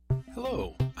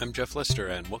Hello, I'm Jeff Lister,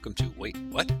 and welcome to Wait,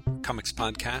 What? Comics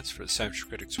podcast for the Savage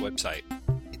Critics website.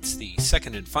 It's the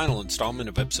second and final installment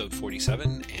of episode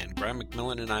 47, and Graham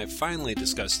McMillan and I finally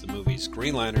discussed the movies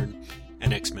Green Lantern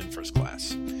and X-Men First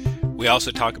Class. We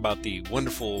also talk about the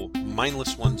wonderful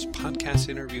Mindless Ones podcast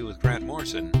interview with Grant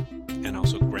Morrison, and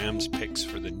also Graham's picks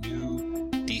for the new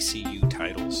DCU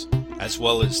titles, as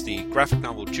well as the graphic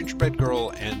novel Gingerbread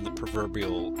Girl and the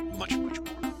proverbial much, much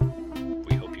more.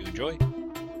 We hope you enjoy.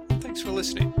 Thanks for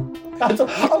listening.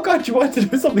 Oh god, you want to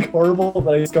do something horrible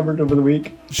that I discovered over the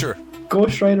week? Sure.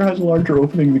 Ghost Rider has a larger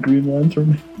opening than Green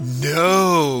Lantern.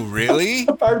 No, really?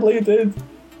 Apparently it did.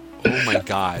 Oh my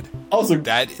god. Also,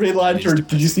 that Green Lantern,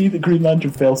 did you see that Green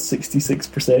Lantern fell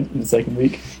 66% in the second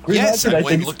week? Green Yes, Lantern, I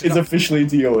I think, is officially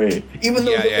DOA. Even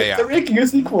though they're making a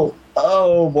sequel.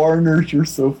 Oh, Warner, you're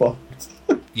so fucked.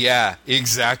 Yeah,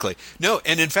 exactly. No,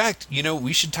 and in fact,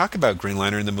 we should talk about Green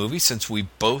Lantern the movie since we've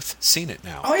both seen it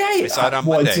now. Oh yeah, I saw it on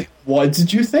Monday. What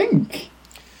did you think?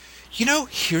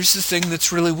 Here's the thing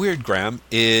that's really weird, Graham,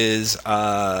 is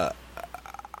I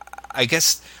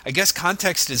guess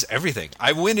context is everything.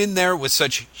 I went in there with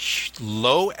such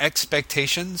low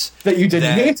expectations that you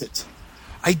didn't hate it.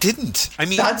 I didn't. I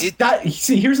mean,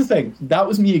 see, here's the thing. That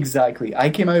was me exactly. I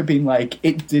came out being like,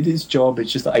 it did its job.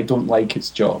 It's just that I don't like its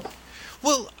job.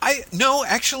 Well, I'm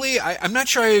not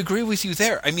sure I agree with you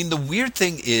there. I mean, the weird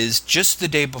thing is, just the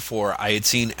day before, I had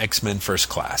seen X-Men First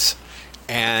Class.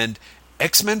 And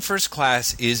X-Men First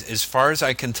Class is, as far as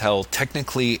I can tell,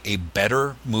 technically a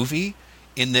better movie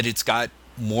in that it's got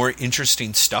more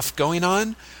interesting stuff going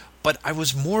on. But I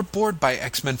was more bored by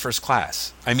X-Men First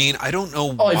Class. I mean, I don't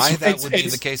know why that would be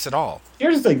the case at all.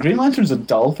 Here's the thing. Green Lantern's a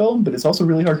dull film, but it's also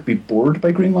really hard to be bored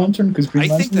by Green Lantern because Green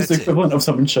Lantern is the equivalent of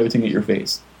someone shouting at your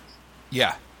face.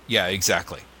 Yeah,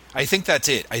 exactly. I think that's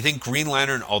it. I think Green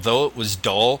Lantern, although it was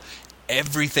dull,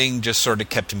 everything just sort of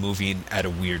kept moving at a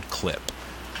weird clip.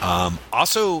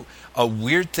 Also, a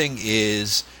weird thing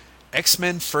is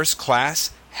X-Men First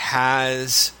Class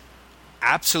has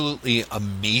absolutely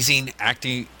amazing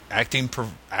actors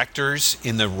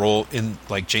in the role, in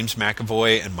like James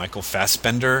McAvoy and Michael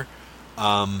Fassbender,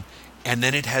 and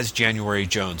then it has January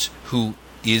Jones, who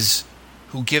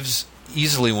gives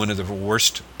easily one of the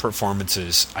worst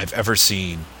performances I've ever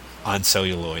seen on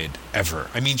celluloid ever.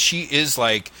 I mean, she's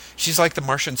like the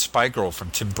Martian spy girl from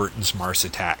Tim Burton's Mars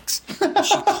Attacks.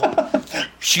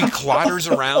 She clatters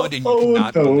around and you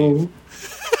cannot believe.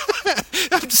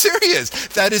 I'm serious.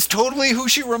 That is totally who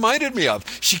she reminded me of.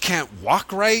 She can't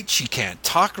walk right. She can't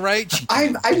talk right. She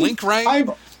can't blink right.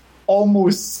 I'm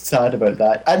almost sad about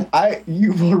that. And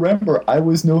you will remember, I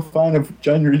was no fan of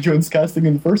January Jones casting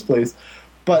in the first place.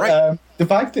 But the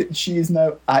fact that she is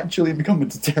now actually become a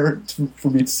deterrent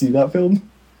for me to see that film,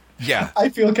 I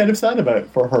feel kind of sad about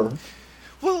for her.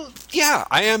 Well, yeah,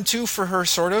 I am too for her,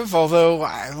 sort of, although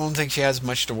I don't think she has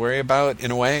much to worry about in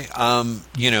a way.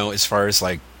 As far as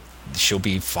like, she'll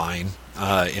be fine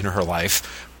in her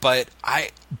life. But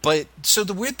so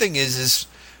the weird thing is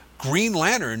Green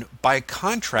Lantern, by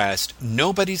contrast,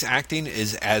 nobody's acting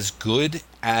is as good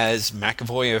as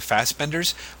McAvoy or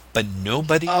Fassbender's, but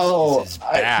nobody is as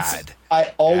bad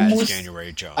as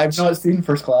January Jones. I've not seen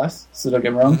First Class, so don't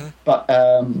get me wrong. But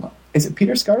is it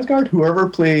Peter Skarsgård? Whoever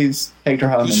plays Hector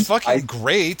Hammond. Who's fucking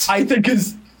great. I think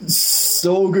is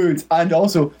so good. And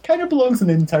also kind of belongs in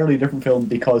an entirely different film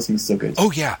because he's so good.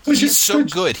 Oh, yeah. He's so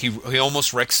good. He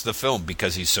almost wrecks the film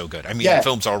because he's so good. I mean, the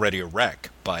film's already a wreck,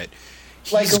 but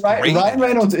he's great. Ryan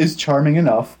Reynolds is charming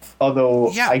enough,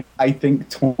 although I think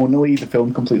tonally the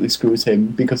film completely screws him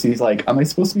because he's like, am I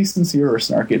supposed to be sincere or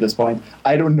snarky at this point?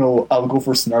 I don't know. I'll go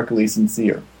for snarkily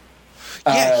sincere.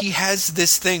 Yeah, he has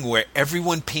this thing where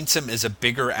everyone paints him as a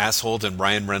bigger asshole than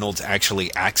Ryan Reynolds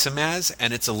actually acts him as,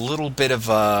 and it's a little bit of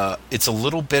a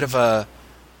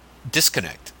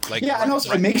disconnect. Like, and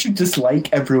also it makes you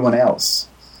dislike everyone else.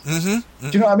 Do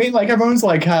you know what I mean? Like, everyone's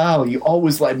like, Hal, you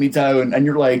always let me down, and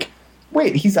you're like,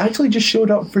 wait, he's actually just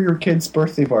showed up for your kid's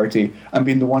birthday party and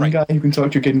being the one guy who can talk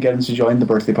to your kid and get him to join the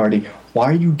birthday party. Why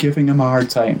are you giving him a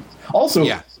hard time? Also,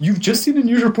 you've just seen a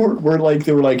news report where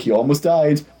they were like, he almost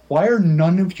died. Why are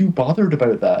none of you bothered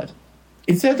about that?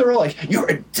 Instead, they're all like,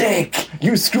 you're a dick.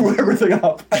 You screw everything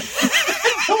up.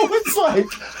 No one's like,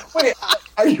 wait,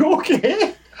 are you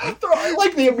okay?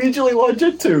 They immediately launch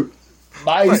into,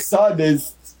 my son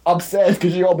is upset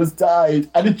because you almost died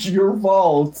and it's your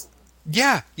fault.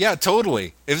 Yeah,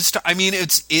 totally. It was.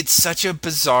 It's such a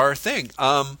bizarre thing.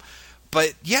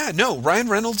 But yeah, no, Ryan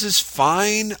Reynolds is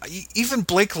fine. Even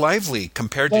Blake Lively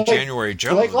compared to January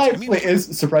Jones. Blake Lively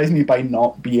is surprising me by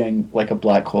not being like a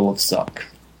black hole of suck.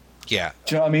 Yeah.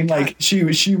 Do you know what I mean? Like she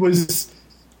was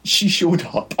she showed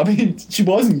up. I mean, she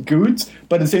wasn't good,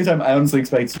 but at the same time, I honestly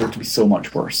expected her to be so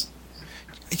much worse.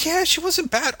 Yeah, she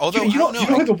wasn't bad. Although You know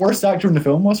who the worst actor in the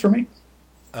film was for me?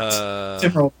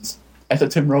 Tim Robbins. I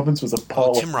thought Tim Robbins was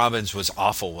appalling. Tim Robbins was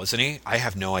awful, wasn't he? I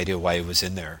have no idea why he was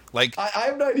in there. Like, I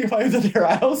have no idea why he was in there.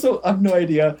 I also have no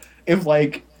idea if,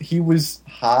 like, he was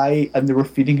high and they were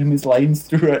feeding him his lines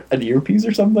through an earpiece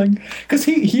or something. Because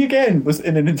he again was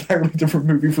in an entirely different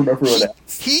movie from everyone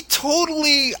else. He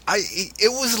totally.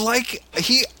 It was like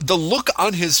the look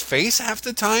on his face half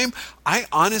the time. I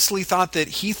honestly thought that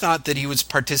he was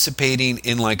participating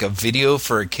in like a video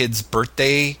for a kid's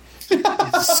birthday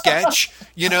sketch.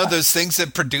 You know, those things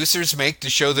that producers make to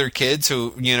show their kids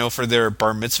who, you know, for their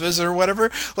bar mitzvahs or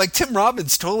whatever. Like, Tim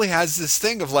Robbins totally has this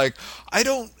thing of like, I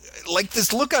don't. Like,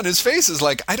 this look on his face is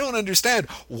like, I don't understand.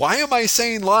 Why am I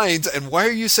saying lines, and why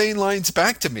are you saying lines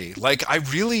back to me? Like, I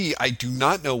do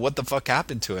not know what the fuck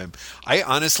happened to him. I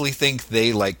honestly think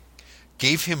they, like,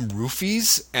 gave him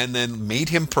roofies and then made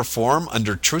him perform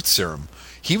under truth serum.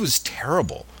 He was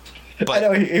terrible. But, I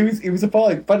know, he was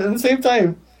appalling. But at the same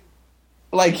time,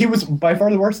 like, he was by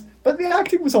far the worst. But the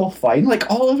acting was all fine.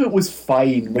 Like, all of it was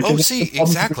fine.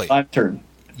 Exactly. Lantern.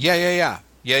 Yeah.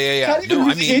 No,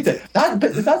 I mean, hate it. But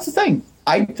that's the thing.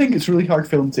 I think it's really hard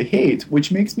film to hate,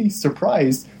 which makes me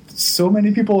surprised. So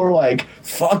many people are like,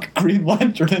 "Fuck Green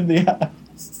Lantern in the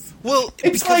ass." Well,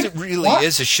 it's because it really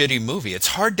is a shitty movie. It's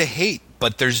hard to hate,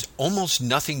 but there's almost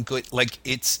nothing good. Like,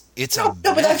 it's no,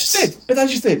 but that's just it. But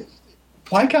that's just it.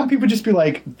 Why can't people just be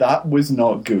like, "That was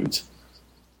not good"?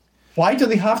 Why do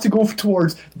they have to go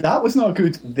towards, that was not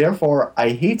good, therefore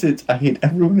I hate it, I hate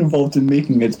everyone involved in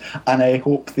making it, and I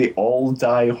hope they all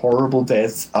die horrible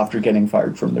deaths after getting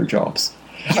fired from their jobs?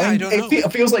 Yeah, I don't know.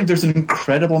 It feels like there's an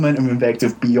incredible amount of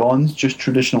invective beyond just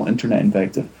traditional internet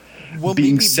invective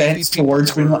being sent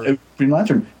towards Green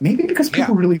Lantern. Maybe because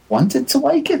people really wanted to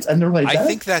like it, and they're like, I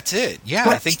think that's it. Yeah,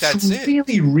 but I think that's it. It's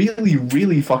really, really,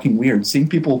 really fucking weird seeing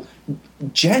people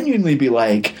genuinely be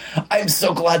like, I'm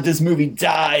so glad this movie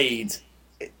died.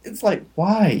 It's like,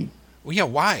 why? Well, yeah,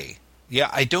 why? Yeah,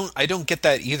 I don't get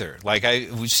that either. Like,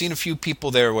 we've seen a few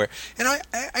people there where, and I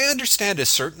understand a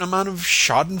certain amount of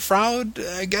Schadenfreude,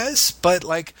 I guess, but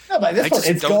like, no, but this one,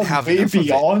 it's gone way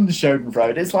beyond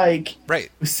Schadenfreude. It's like, right,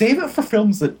 save it for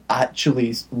films that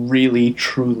actually really,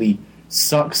 truly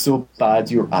suck so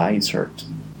bad your eyes hurt.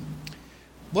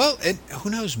 Well, and who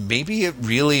knows? Maybe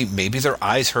their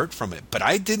eyes hurt from it, but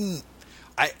I didn't.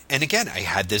 And again, I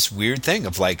had this weird thing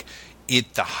of like,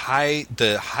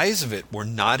 the highs of it were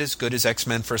not as good as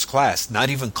X-Men First Class, not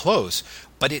even close.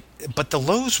 But the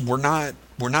lows were not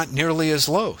nearly as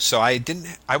low. So I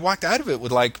walked out of it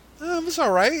with like, oh, it was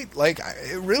all right. Like,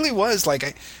 it really was like,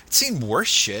 I'd seen worse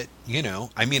shit. You know,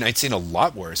 I mean, I'd seen a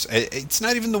lot worse. It's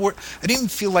not even the worst. I didn't even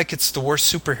feel like it's the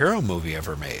worst superhero movie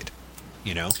ever made.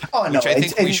 You know, which I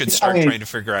think we should start trying to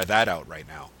figure that out right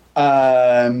now.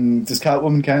 Does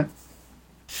Catwoman count?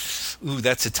 Ooh,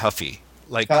 that's a toughie.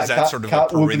 Like, is that sort of a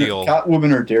perennial...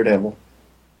 Catwoman or Daredevil?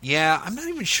 Yeah, I'm not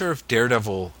even sure if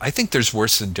Daredevil... I think there's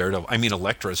worse than Daredevil. I mean,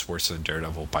 Elektra is worse than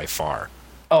Daredevil by far.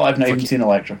 Oh, I've not even seen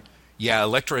Elektra. Yeah,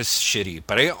 Elektra is shitty.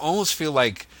 But I almost feel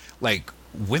like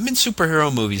women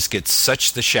superhero movies get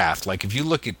such the shaft. Like, if you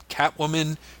look at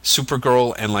Catwoman,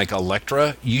 Supergirl, and, like,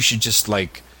 Elektra, you should just,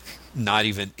 like, not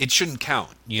even... It shouldn't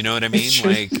count. You know what I mean?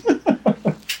 Like...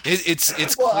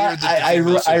 It's well, clear that I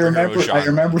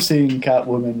remember seeing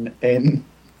Catwoman in.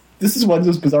 This is one of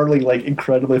those bizarrely, like,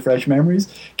 incredibly fresh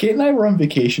memories. Kate and I were on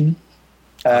vacation,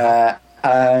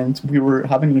 and we were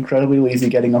having an incredibly lazy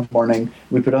getting up morning.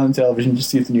 We put on the television to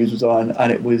see if the news was on,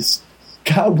 and it was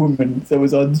Catwoman that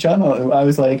was on the channel. And I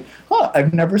was like,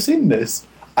 I've never seen this.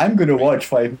 I'm going to watch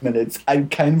 5 minutes. I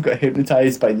kind of got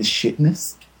hypnotized by the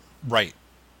shitness. Right.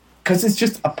 Because it's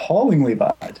just appallingly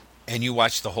bad. And you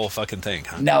watched the whole fucking thing,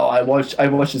 huh? No, I watched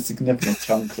a significant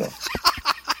chunk, though.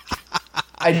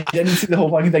 I didn't see the whole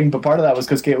fucking thing, but part of that was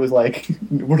because Kate was like,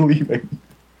 we're leaving.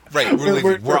 Right, we're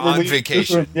leaving. We're on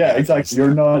vacation. Yeah, exactly.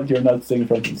 You're not staying in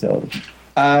front of the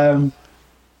television.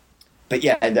 But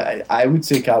yeah, I would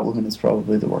say Catwoman is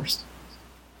probably the worst.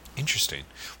 Interesting.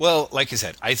 Well, like I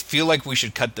said, I feel like we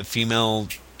should cut the female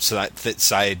side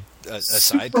aside.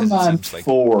 Superman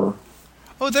 4.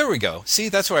 Oh, there we go. See,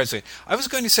 that's what I was saying. I was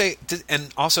going to say,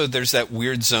 and also there's that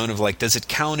weird zone of like, does it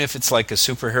count if it's like a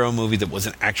superhero movie that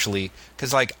wasn't actually...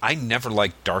 Because like, I never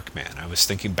liked Darkman. I was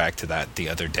thinking back to that the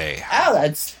other day.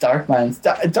 That's Darkman.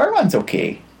 Darkman's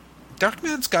okay.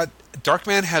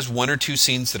 Darkman has one or two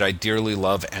scenes that I dearly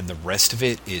love, and the rest of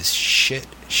it is shit,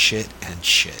 and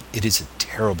shit. It is a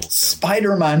terrible...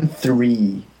 Spider-Man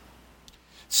 3.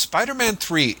 Spider-Man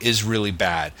 3 is really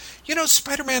bad. You know,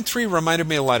 Spider-Man 3 reminded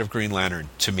me a lot of Green Lantern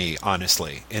to me,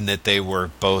 honestly, in that they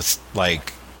were both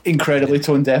like incredibly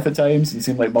tone deaf at times. You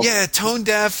seem like yeah, tone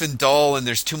deaf and dull, and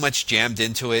there's too much jammed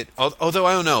into it. Although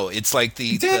I don't know, it's like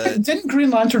didn't Green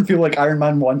Lantern feel like Iron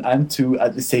Man 1 and 2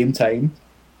 at the same time?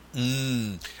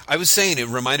 I was saying it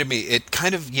reminded me. It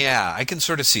kind of I can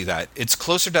sort of see that. It's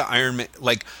closer to Iron Man.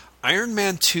 Like Iron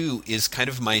Man 2 is kind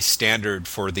of my standard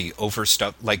for the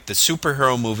overstuff, like the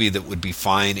superhero movie that would be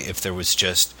fine if there was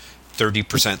just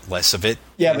 30% less of it.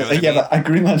 Yeah, but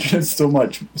Green Lantern has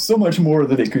so much more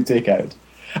that it could take out.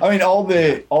 I mean, all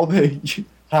the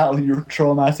Hal, you're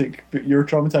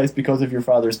traumatized because of your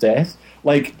father's death.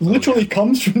 Like, literally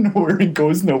comes from nowhere and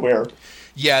goes nowhere.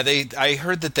 Yeah, I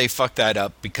heard that they fucked that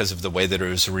up because of the way that it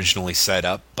was originally set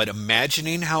up. But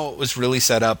imagining how it was really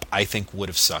set up, I think would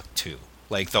have sucked too.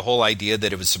 Like the whole idea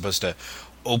that it was supposed to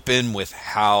open with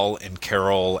Hal and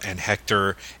Carol and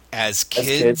Hector as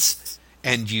kids.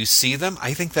 And you see them,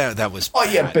 I think that was bad. Oh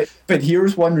yeah, but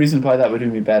here's one reason why that would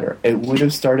have been better. It would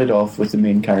have started off with the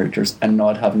main characters and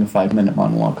not having a 5-minute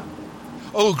monologue.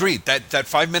 Oh, agreed. That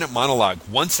 5-minute monologue.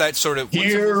 Once that sort of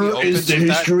here is the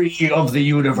history of the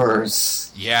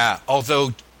universe. Yeah,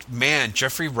 although man,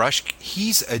 Jeffrey Rush,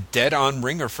 he's a dead-on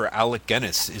ringer for Alec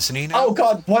Guinness, isn't he? Now? Oh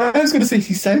God, what I was going to say,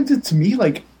 he sounded to me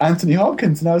like Anthony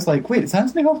Hopkins, and I was like, wait, is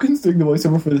Anthony Hopkins doing the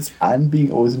voiceover for this and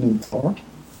being Odin in Thor?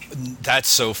 That's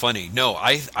so funny. No,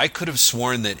 I could have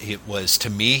sworn that it was. To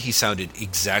me, he sounded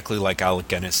exactly like Alec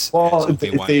Guinness. Well,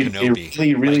 they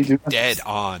really do. Dead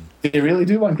on. They really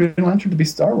do want Green Lantern to be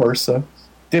Star Wars, so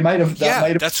they might have.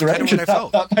 That's kind of what I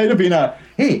felt. That might have been a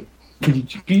hey. Can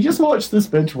you just watch this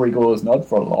bit where he goes not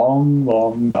for a long,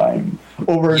 long time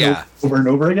over and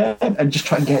over again, and just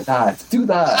try and get that. Do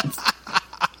that.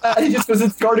 And he just goes.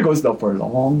 It's Garda goes not for a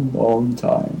long, long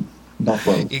time. Not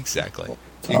for exactly.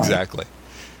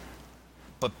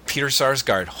 But Peter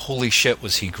Sarsgaard, holy shit,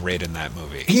 was he great in that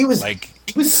movie? He was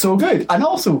so good, and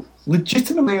also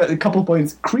legitimately at a couple of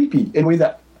points creepy in a way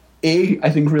that A, I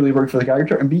think really worked for the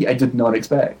character, and B, I did not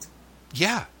expect.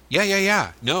 Yeah.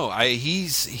 No,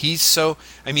 he's so.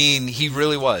 I mean, he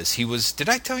really was. He was. Did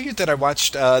I tell you that I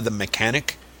watched The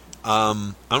Mechanic?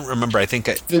 I don't remember. I think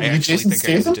I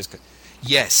just.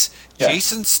 Yes, yeah.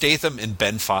 Jason Statham and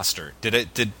Ben Foster.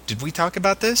 Did we talk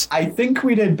about this? I think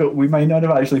we did, but we might not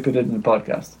have actually put it in the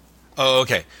podcast. Oh,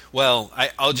 okay. Well,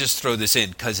 I'll just throw this in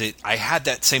because I had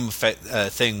that same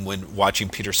thing when watching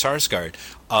Peter Sarsgaard.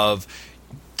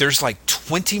 There's like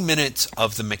 20 minutes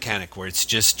of The Mechanic where it's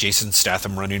just Jason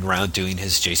Statham running around doing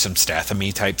his Jason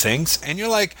Statham-y type things, and you're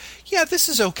like, yeah, this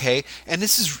is okay, and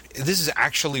this is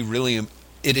actually really.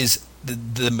 It is.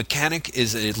 The Mechanic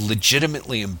is a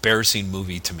legitimately embarrassing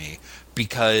movie to me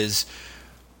because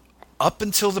up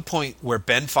until the point where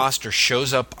Ben Foster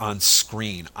shows up on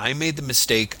screen, I made the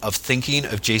mistake of thinking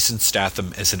of Jason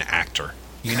Statham as an actor.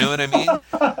 You know what I mean?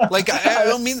 Like I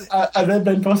don't mean. And then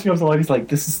Ben Foster comes along. He's like,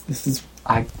 "This is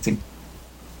acting."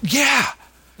 Yeah.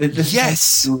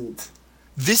 Yes.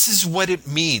 This is what it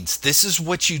means. This is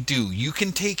what you do. You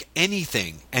can take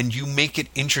anything and you make it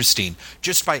interesting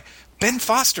just by. Ben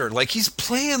Foster, he's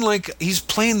playing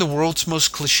the world's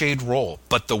most cliched role,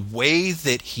 but the way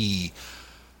he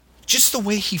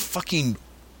fucking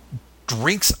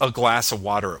drinks a glass of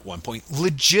water at one point,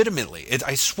 legitimately,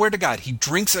 I swear to God, he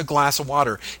drinks a glass of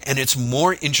water, and it's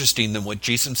more interesting than what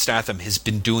Jason Statham has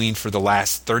been doing for the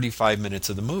last 35 minutes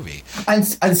of the movie. And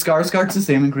Skarsgård's the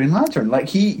same in Green Lantern. Like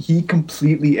he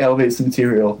completely elevates the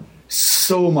material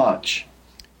so much.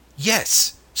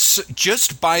 Yes. So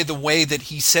just by the way that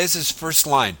he says his first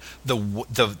line,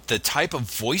 the type of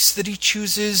voice that he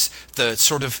chooses, the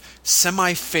sort of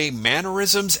semi-fey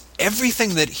mannerisms,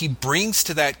 everything that he brings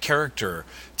to that character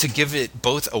to give it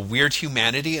both a weird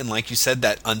humanity and, like you said,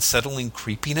 that unsettling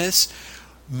creepiness,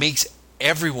 makes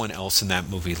everyone else in that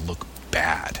movie look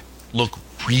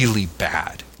really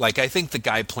bad. Like, I think the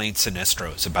guy playing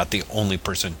Sinestro is about the only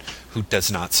person who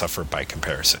does not suffer by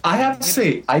comparison. I have to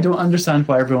say, I don't understand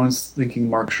why everyone's thinking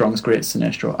Mark Strong's great at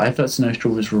Sinestro. I thought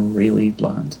Sinestro was really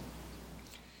bland.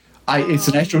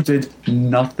 Sinestro did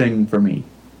nothing for me.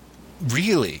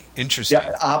 Really? Interesting.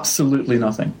 Yeah, absolutely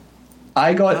nothing.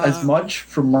 I got as much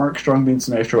from Mark Strong being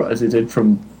Sinestro as I did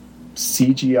from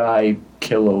CGI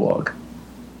Kilowog.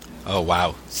 Oh,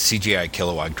 wow. CGI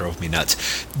Kilowog drove me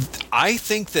nuts. I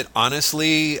think that,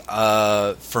 honestly,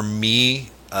 for me,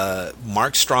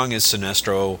 Mark Strong as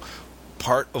Sinestro,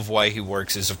 part of why he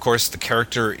works is, of course, the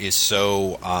character is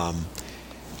so...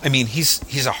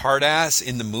 he's a hard ass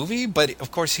in the movie, but, of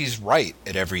course, he's right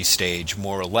at every stage,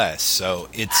 more or less. So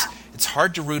it's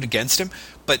hard to root against him.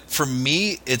 But for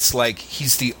me, it's like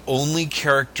he's the only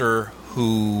character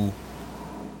who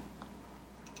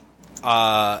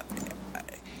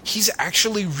he's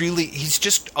actually really, he's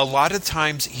just, a lot of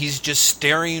times he's just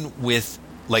staring with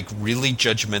like really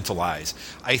judgmental eyes.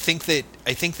 I think that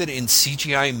in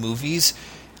CGI movies,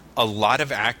 a lot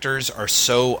of actors are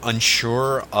so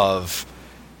unsure of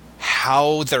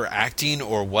how they're acting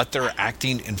or what they're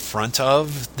acting in front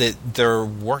of that their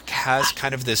work has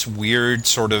kind of this weird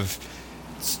sort of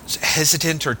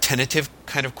hesitant or tentative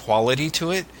kind of quality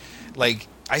to it. Like,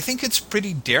 I think it's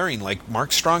pretty daring. Like,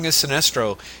 Mark Strong as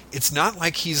Sinestro, it's not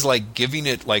like he's like giving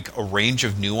it like a range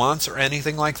of nuance or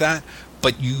anything like that,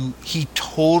 but he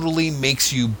totally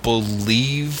makes you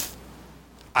believe.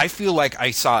 I feel like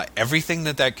I saw everything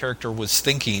that character was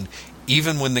thinking,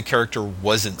 even when the character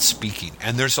wasn't speaking.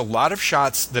 And there's a lot of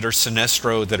shots that are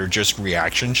Sinestro that are just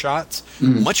reaction shots,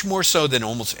 much more so than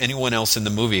almost anyone else in the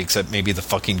movie, except maybe the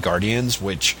fucking Guardians,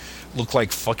 which look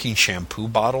like fucking shampoo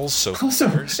bottles. So also,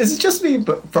 is it just me,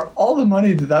 but for all the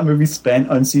money that movie spent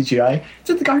on CGI,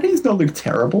 did the Guardians not look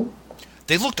terrible?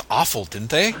 They looked awful,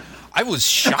 didn't they? I was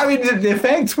shocked. I mean, the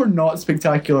effects were not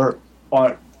spectacular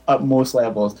at most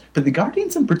levels, but the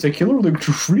Guardians in particular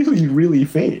looked really, really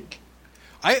fake.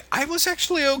 I was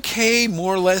actually okay,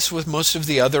 more or less, with most of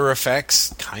the other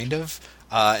effects, kind of.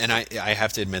 And I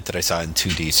have to admit that I saw it in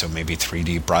 2D, so maybe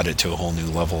 3D brought it to a whole new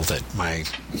level that my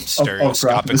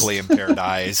stereoscopically impaired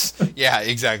eyes... Yeah,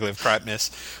 exactly, of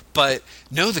crapness. But,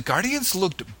 no, the Guardians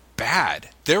looked bad.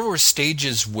 There were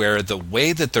stages where the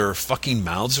way that their fucking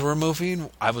mouths were moving,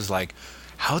 I was like,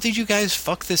 how did you guys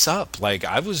fuck this up? Like,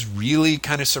 I was really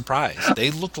kind of surprised.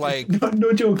 They looked like...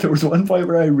 No joke, there was one point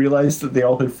where I realized that they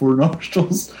all had 4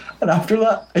 nostrils, and after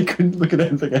that, I couldn't look at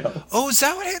anything else. Oh, is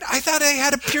that what it... I thought I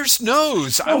had a pierced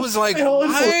nose. I was like,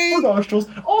 why? 4 nostrils.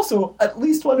 Also, at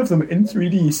least one of them in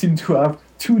 3D seemed to have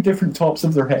 2 different tops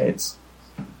of their heads.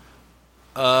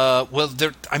 Well,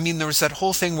 there was that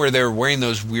whole thing where they were wearing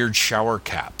those weird shower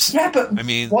caps. Yeah, but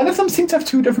one of them seemed to have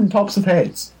 2 different tops of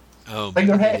heads. Oh, like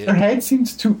their head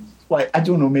seems to, like, I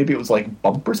don't know, maybe it was like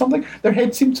bump or something. Their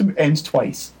head seemed to end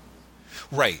twice.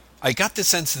 Right. I got the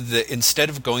sense that instead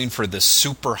of going for the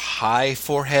super high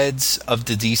foreheads of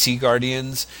the DC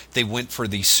Guardians, they went for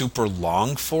the super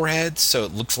long foreheads, so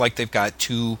it looks like they've got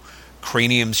 2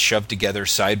 craniums shoved together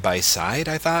side by side,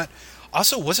 I thought.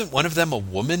 Also, wasn't one of them a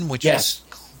woman, which is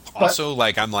also,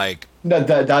 like, I'm like...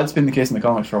 That's been the case in the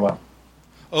comics for a while.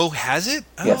 Oh, has it?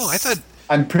 Yes. Oh, I thought...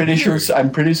 I'm pretty sure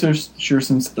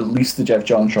since at least the Jeff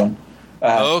Johns run.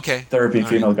 Okay. There have been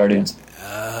female Guardians.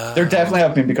 There definitely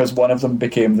have been, because one of them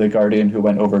became the Guardian who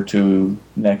went over to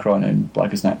Necron in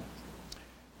Blackest Night.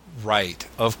 Right,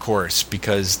 of course,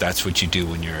 because that's what you do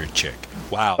when you're a chick.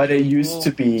 Wow. But it used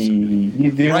to be...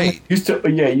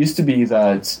 It used to be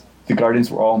that the Guardians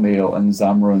were all male and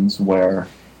Zamrons were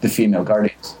the female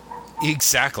Guardians.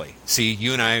 Exactly. See,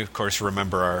 you and I, of course,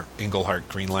 remember our Englehart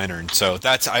Green Lantern, so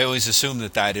I always assumed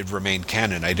that had remained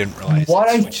canon. I didn't realize what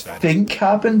I think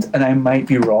happened, and I might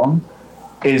be wrong,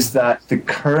 is that the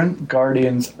current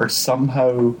Guardians are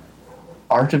somehow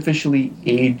artificially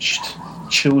aged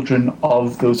children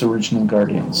of those original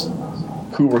Guardians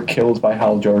who were killed by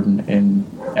Hal Jordan in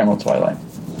Emerald Twilight.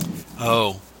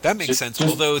 Oh, that makes sense.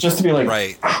 Although just to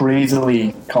be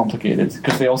crazily complicated,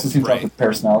 because they also seem to have the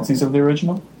personalities of the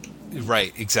original.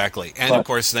 Right, exactly. And of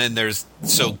course then there's...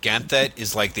 So Ganthet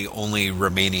is like the only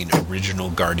remaining original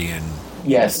Guardian.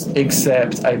 Yes,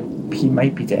 except he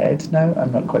might be dead now.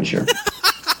 I'm not quite sure.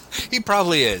 He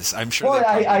probably is. I'm sure. Well,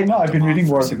 I know. I've been reading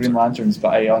more of the Green Lanterns, but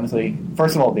I honestly...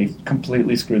 First of all, they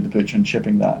completely screwed the pooch on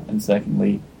shipping that. And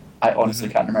secondly, I honestly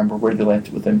can't remember where they left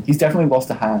it with him. He's definitely lost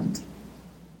a hand.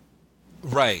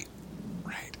 Right.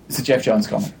 It's a Jeff Johns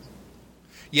comic.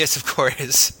 Yes, of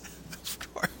course.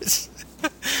 Of course.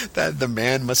 That the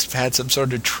man must have had some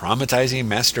sort of traumatizing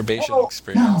masturbation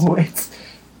experience. No, it's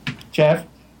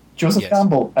Joseph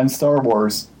Campbell and Star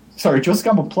Wars. Sorry, Joseph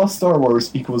Campbell plus Star Wars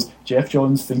equals Jeff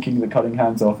Johns thinking that cutting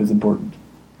hands off is important.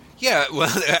 Yeah,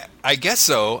 well, I guess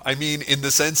so. I mean, in the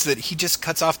sense that he just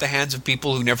cuts off the hands of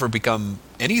people who never become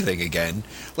anything again.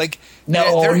 Like,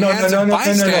 no. He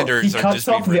bystanders cuts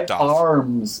off the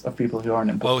arms of people who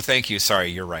aren't important. Oh, thank you. Sorry,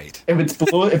 you're right. If it's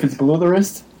below the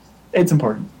wrist, it's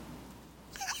important.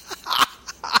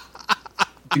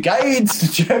 The Guides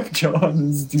to Jeff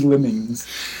Johns' Delimbings.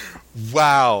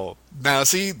 Wow. Now,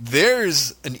 see,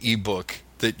 there's an ebook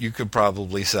that you could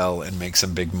probably sell and make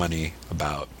some big money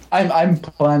about. I'm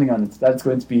planning on it. That's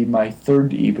going to be my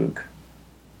 3rd ebook.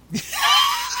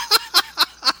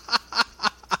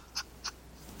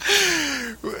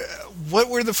 What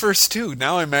were the first 2?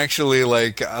 Now I'm actually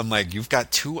like, you've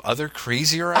got 2 other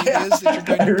crazier ideas that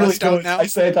you're going to bust out now? I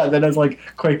said that, then I was like,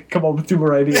 quick, come on with 2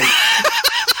 more ideas.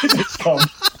 Tom.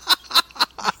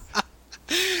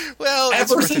 Well, it's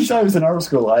Ever worth a since shot. I was in art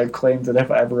school, I've claimed that if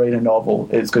I ever write a novel,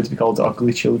 it's going to be called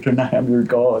Ugly Children, I Am Your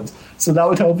God. So that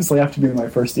would obviously have to be my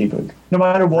first ebook. No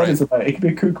matter what Right. it's about. It could be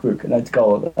a cookbook, and I'd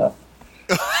call it that.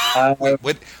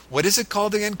 Wait, what is it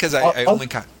called again? Because I only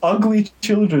got Ugly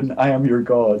Children, I Am Your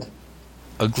God.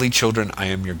 Ugly Children, I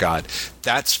Am Your God.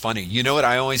 That's funny. You know what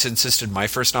I always insisted my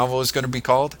first novel was going to be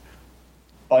called?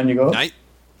 On you go. Night.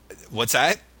 What's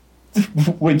that?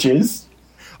 Which is?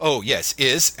 Oh, yes,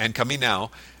 is, and coming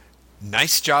now.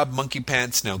 Nice job, Monkey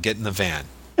Pants. Now get in the van.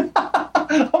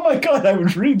 Oh my god, I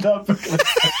would read that book.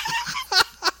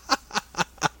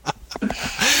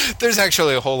 There's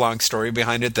actually a whole long story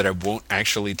behind it that I won't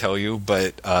actually tell you,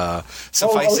 but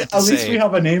suffice it to at least say, we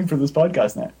have a name for this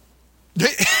podcast now.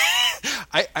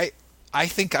 I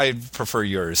think I'd prefer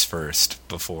yours first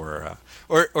before,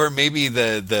 or maybe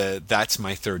the That's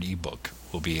My Third ebook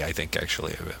will be, I think,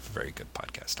 actually a very good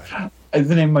podcast title.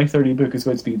 The name of my third ebook is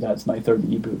going to be That's My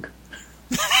Third Ebook.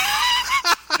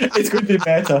 It's going to be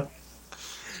meta.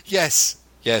 Yes,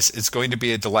 it's going to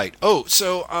be a delight. Oh,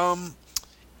 so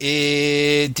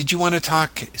did you want to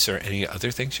talk? Is there any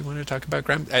other things you want to talk about,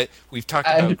 Graham? We've talked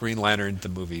about Green Lantern, the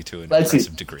movie, to an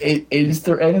impressive degree. Is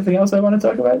there anything else I want to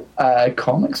talk about?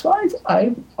 Comics-wise,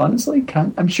 I honestly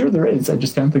can't. I'm sure there is. I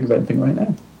just can't think of anything right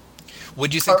now.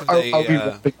 What do you think of the? Are we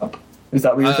wrapping up? Is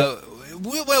that what you're saying?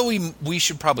 Well, we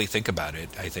should probably think about it.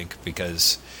 I think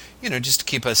because just to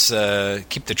keep us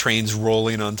keep the trains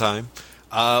rolling on time.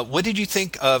 What did you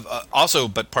think of? Also,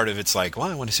 but part of it's like,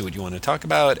 well, I want to see what you want to talk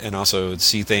about, and also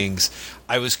see things.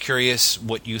 I was curious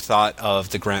what you thought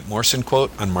of the Grant Morrison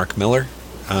quote on Mark Miller.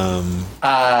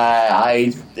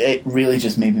 It really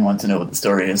just made me want to know what the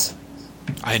story is.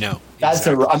 I know. That's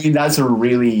a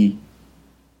really.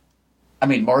 I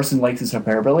mean, Morrison likes his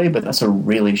hyperbole, but that's a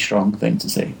really strong thing to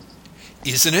say.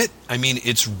 Isn't it? I mean,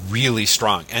 it's really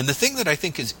strong. And the thing that I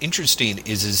think is interesting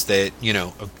is that,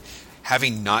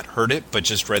 having not heard it, but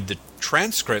just read the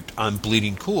transcript on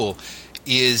Bleeding Cool,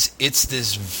 is it's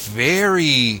this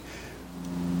very...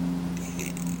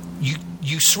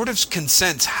 You sort of can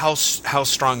sense how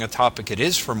strong a topic it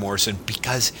is for Morrison,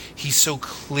 because he so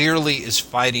clearly is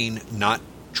trying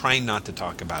not to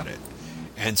talk about it.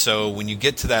 And so when you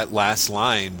get to that last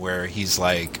line where he's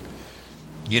like,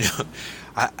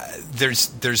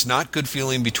 there's not good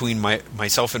feeling between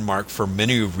myself and Mark for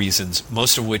many reasons,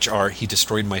 most of which are he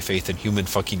destroyed my faith in human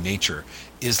fucking nature,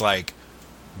 is like,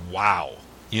 wow.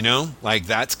 Like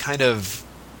that's kind of,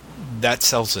 that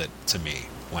sells it to me.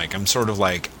 Like I'm sort of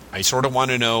like, I sort of want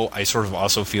to know, I sort of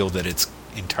also feel that it's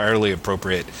entirely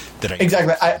appropriate that I...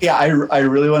 Exactly. I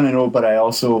really want to know, but I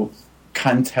also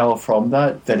can tell from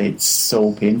that it's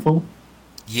so painful.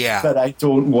 Yeah. That I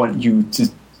don't want you to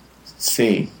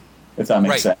say, if that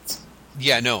makes sense.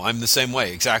 Yeah, no, I'm the same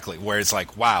way, exactly. Where it's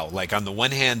like, wow, like on the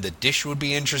one hand, the dish would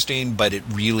be interesting, but it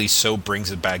really so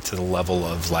brings it back to the level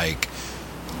of like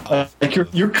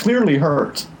you're clearly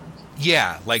hurt.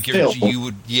 Yeah, like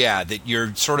that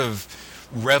you're sort of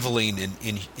reveling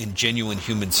in genuine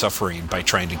human suffering by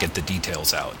trying to get the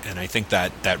details out. And I think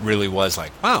that really was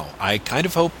like, wow, I kind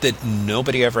of hope that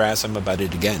nobody ever asks him about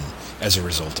it again as a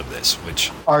result of this,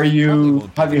 which have you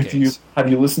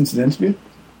listened to the interview?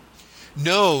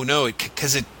 No,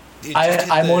 because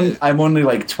I'm only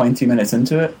like 20 minutes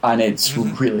into it, and it's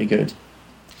really good.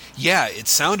 Yeah, it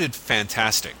sounded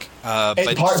fantastic.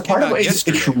 But part of it is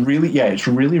it's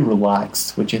really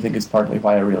relaxed, which I think is partly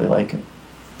why I really like it.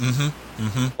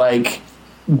 Like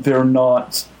they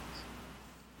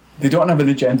don't have an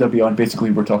agenda beyond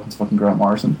basically we're talking to fucking Grant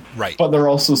Morrison, right? But they're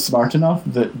also smart enough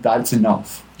that that's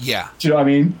enough. Yeah, do you know what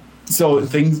I mean? So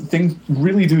things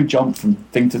really do jump from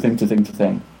thing to thing to thing to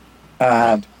thing,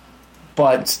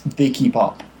 but they keep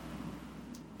up.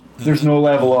 There's no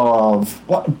level of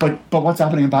what, but what's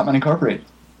happening in Batman Incorporated?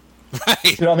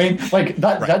 Right. You know what I mean? Like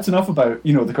that. Right. That's enough about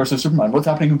the Curse of Superman. What's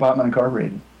happening in Batman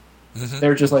Incorporated?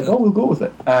 They're just like, oh, we'll go with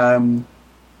it,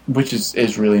 which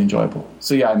is really enjoyable.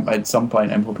 So yeah, at some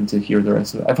point I'm hoping to hear the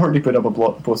rest of it. I've already put up a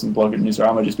post on the blog at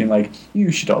Newsarama just being like,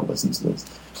 you should all listen to this.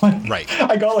 Like, right.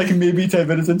 I got like maybe 10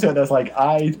 minutes into it, and I was like,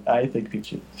 I think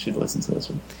people should listen to this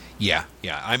one. Yeah.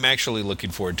 I'm actually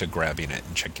looking forward to grabbing it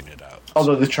and checking it out.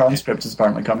 Although the transcript is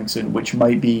apparently coming soon, which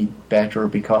might be better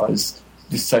because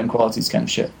the sound quality is kind of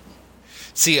shit.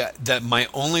 See, that my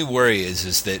only worry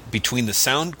is that between the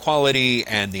sound quality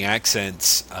and the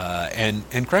accents,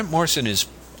 and Grant Morrison is,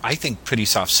 I think, pretty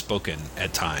soft-spoken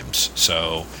at times.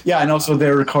 So yeah, and also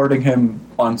they're recording him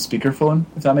on speakerphone,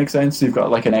 if that makes sense. So you've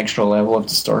got like an extra level of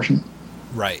distortion.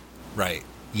 Right.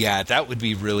 Yeah, that would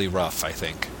be really rough, I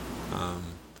think.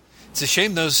 It's a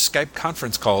shame those Skype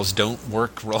conference calls don't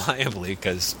work reliably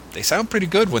because they sound pretty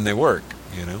good when they work,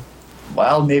 you know?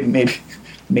 Well, maybe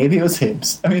it was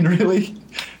Hibs. I mean, really?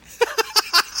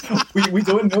 we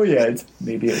don't know yet.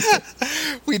 Maybe it was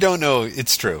Hibs. We don't know.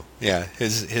 It's true. Yeah,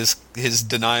 his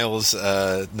denials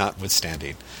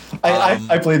notwithstanding.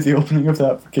 I played the opening of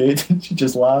that for Kate, and she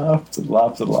just laughed and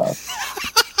laughed and laughed.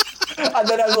 And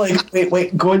then I was like,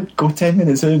 wait, go 10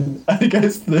 minutes in. And I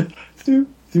guess the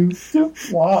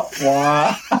wah,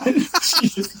 wah. And she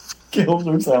just killed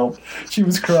herself. She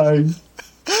was crying.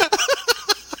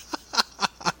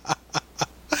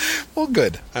 Well,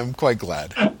 good. I'm quite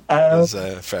glad. It was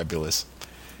fabulous.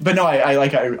 But no,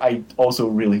 I also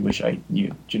really wish I knew.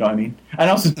 Do you know what I mean? And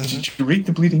also, did you read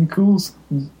the Bleeding Cool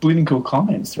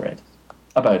comments thread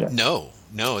about it? No,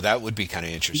 that would be kind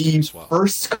of interesting as well. The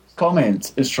first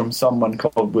comment is from someone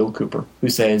called Will Cooper, who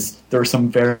says there are some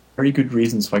very, very good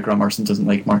reasons why Grant Morrison doesn't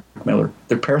like Mark Millar.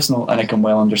 They're personal, and I can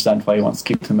well understand why he wants to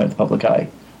keep them out of the public eye,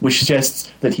 which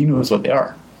suggests that he knows what they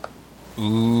are.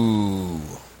 Ooh.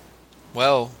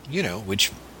 Well, you know,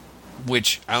 which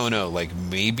I don't know, like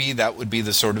maybe that would be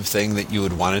the sort of thing that you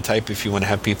would want to type if you want to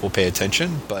have people pay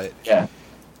attention, but yeah.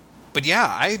 But yeah,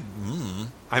 I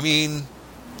mean,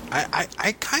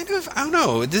 I kind of, I don't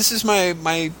know, this is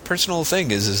my personal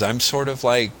thing is I'm sort of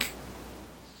like,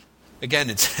 again,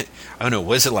 it's, I don't know,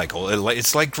 was it like,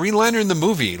 it's like Green Lantern the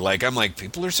movie, like I'm like,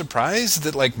 people are surprised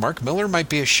that like Mark Millar might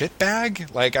be a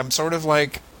shitbag, like I'm sort of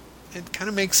like, it kind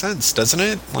of makes sense, doesn't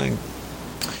it? Like,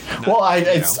 well,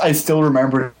 I still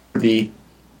remember the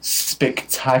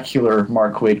spectacular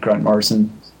Mark Waid Grant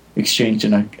Morrison exchange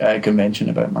in a convention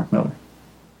about Mark Millar.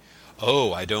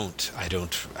 Oh, I don't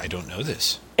know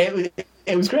this. It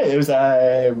was great. It was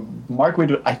Mark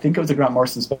Waid. I think it was a Grant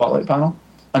Morrison spotlight panel,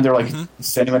 and they're like,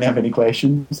 "Does anyone have any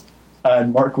questions?"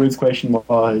 And Mark Waid's question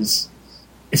was,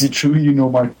 "Is it true you know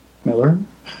Mark Millar?"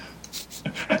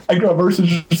 And Grant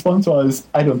Morrison's response was,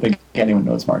 "I don't think anyone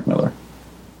knows Mark Millar."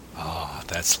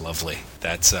 That's lovely.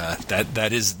 That's that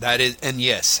is, and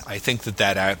yes, I think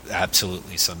that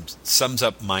absolutely sums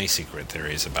up my secret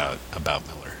theories about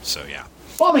Miller. So yeah.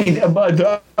 Well,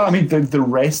 I mean, the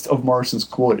rest of Morrison's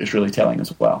quote is really telling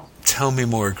as well. Tell me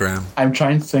more, Graham. I'm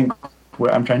trying to think.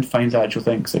 I'm trying to find the actual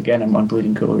thing. Because again, I'm on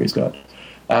Bleeding Cool where he's got.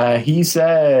 He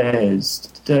says,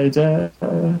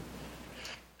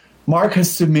 "Mark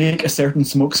has to make a certain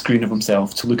smokescreen of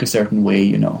himself to look a certain way,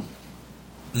 you know."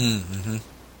 Mm-hmm.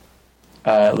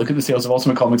 Look at the sales of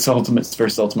Ultimate Comics, Ultimates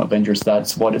versus Ultimate Avengers.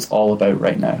 That's what it's all about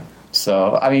right now.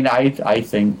 So, I mean, I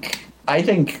think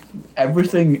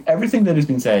everything that has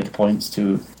been said points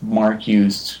to Mark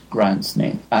used Grant's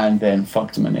name and then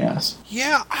fucked him in the ass.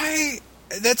 Yeah,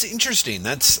 that's interesting.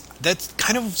 That's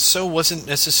kind of so wasn't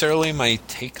necessarily my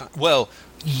take on. Well,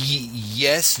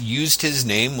 yes, used his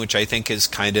name, which I think is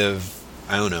kind of,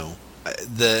 I don't know.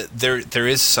 There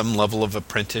is some level of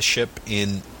apprenticeship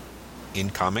in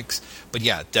comics, but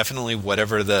yeah, definitely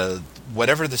whatever the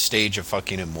stage of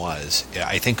fucking him was,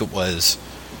 I think it was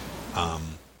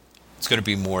it's going to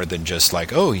be more than just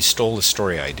like, oh, he stole a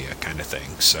story idea kind of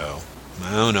thing. So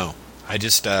I don't know. I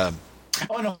just oh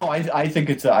no, I think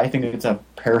it's a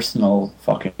personal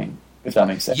fucking, if that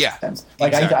makes sense. Yeah,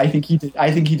 like exactly.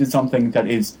 I think he did something that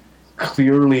is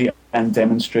clearly and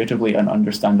demonstratively and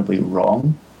understandably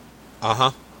wrong.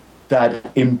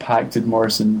 That impacted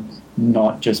Morrison,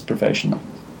 not just professionally.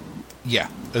 Yeah,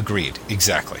 agreed.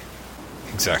 Exactly.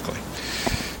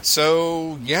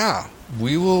 So yeah,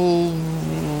 we will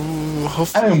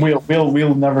hopefully. I mean,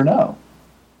 we'll never know.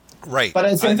 Right. But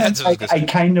at the same time,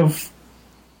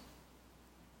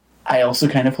 I also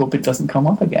kind of hope it doesn't come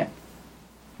up again.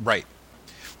 Right.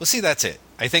 Well, see, that's it.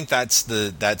 I think that's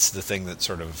the thing that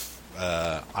sort of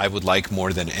I would like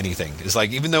more than anything is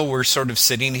like, even though we're sort of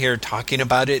sitting here talking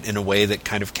about it in a way that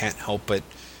kind of can't help but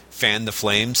fan the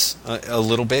flames a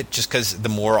little bit, just because the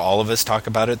more all of us talk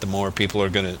about it, the more people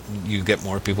you get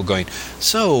more people going,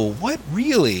 so what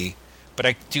really? But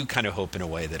I do kind of hope in a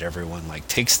way that everyone like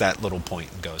takes that little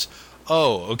point and goes,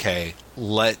 oh, okay,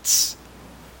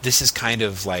 this is kind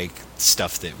of like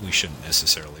stuff that we shouldn't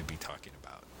necessarily be talking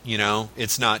about. You know,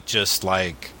 it's not just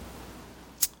like,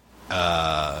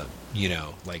 you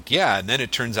know, like, yeah, and then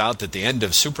it turns out that the end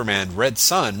of Superman Red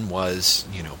Sun was,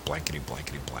 you know, blankety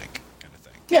blankety blank kind of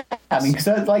thing. Yeah, I mean, because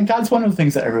that's one of the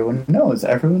things that everyone knows.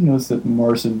 Everyone knows that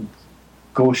Morrison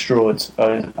ghost wrote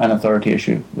an Authority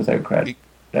issue without credit.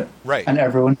 Right. And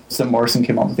everyone knows that Morrison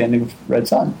came up with the ending of Red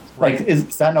Sun. Right. Like,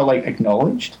 is that not, like,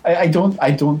 acknowledged? I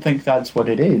don't think that's what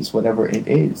it is, whatever it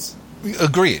is.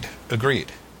 Agreed.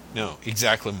 No,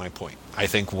 exactly my point. I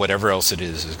think whatever else it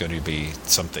is going to be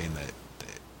something that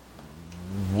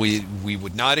we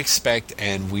would not expect,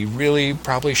 and we really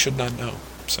probably should not know.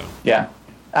 So yeah,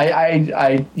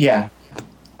 yeah,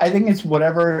 I think it's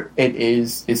whatever it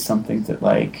is something that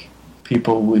like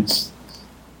people would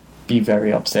be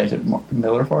very upset at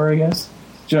Miller for, I guess.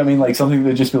 Do you know what I mean? Like something that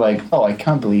would just be like, oh, I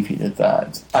can't believe he did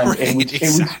that, and right,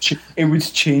 it would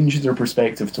change their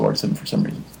perspective towards him for some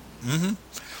reason. Mm-hmm.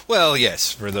 Well,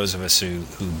 yes, for those of us who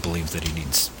believe that he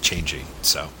needs changing.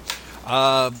 So,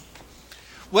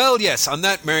 well, yes, on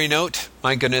that merry note,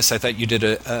 my goodness, I thought you did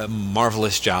a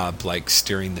marvelous job, like,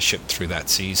 steering the ship through that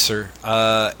sea, sir.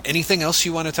 Anything else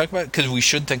you want to talk about? Because we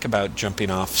should think about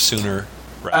jumping off sooner.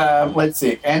 Let's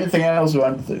see. Anything else we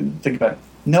want to think about?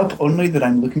 Nope, only that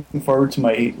I'm looking forward to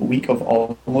my week of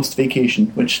almost vacation,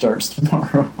 which starts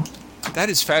tomorrow. That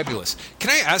is fabulous. Can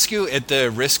I ask you, at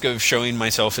the risk of showing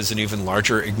myself as an even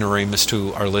larger ignoramus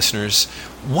to our listeners,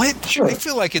 Sure. I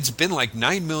feel like it's been like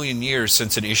 9 million years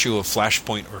since an issue of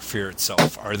Flashpoint or Fear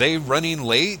itself. Are they running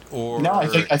late, or No, I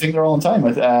think they're all on time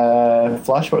with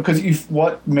Flashpoint. Because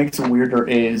what makes it weirder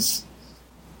is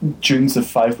June's a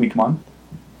 5-week month.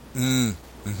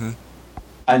 Mm-hmm.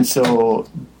 And so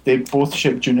they both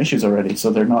shipped June issues already, so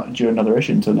they're not due another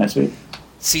issue until next week.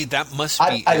 See, that must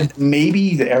be it.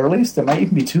 Maybe the earliest, it might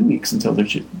even be 2 weeks until they're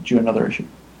due another issue.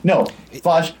 No,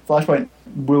 Flashpoint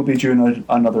will be due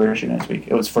another issue next week.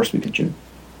 It was first week of June.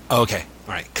 Okay,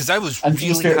 all right. Because I was And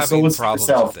really having problems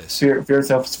with this. Fear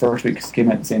Itself's first week came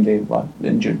out the same day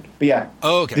in June. But yeah,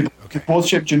 Okay. they both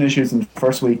shipped June issues in the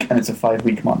first week, and it's a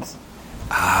 5-week month.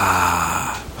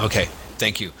 Okay.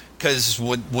 Thank you. Because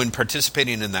when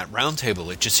participating in that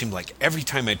roundtable, it just seemed like every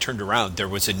time I turned around, there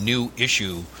was a new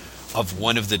issue of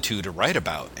one of the two to write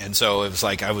about. And so it was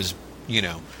like I was,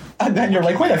 And then you're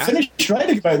like, wait, I finished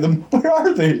writing about them. Where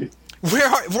are they?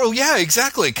 Well, yeah,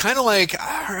 exactly. Kind of like,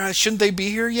 shouldn't they be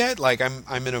here yet? Like,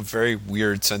 I'm in a very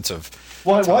weird sense of.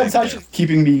 What's actually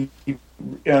keeping me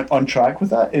on track with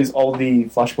that is all the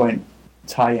Flashpoint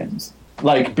tie-ins.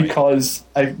 Like, right. Because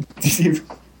DC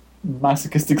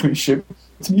masochistically shipped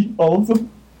me all of them.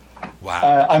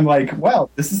 Wow. I'm like, well,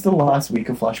 this is the last week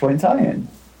of Flashpoint tie-in.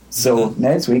 So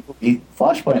next week will be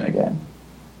Flashpoint again.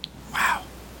 Wow.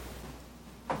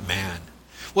 Man.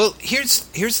 Well, here's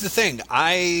the thing.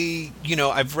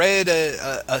 I've read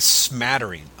a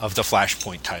smattering of the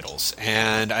Flashpoint titles,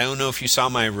 and I don't know if you saw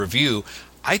my review.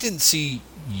 I didn't see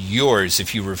yours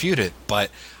if you reviewed it,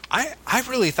 but I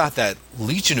really thought that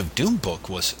Legion of Doom book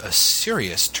was a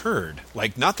serious turd.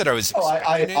 Like, not that I was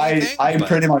expecting anything.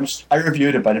 I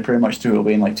reviewed it, but I pretty much threw it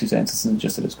away in like 2 sentences and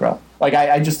just said it's crap. Like,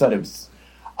 I just thought it was.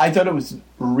 I thought it was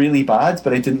really bad,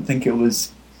 but I didn't think it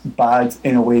was bad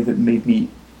in a way that made me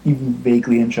even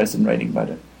vaguely interested in writing about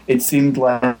it. It seemed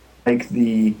like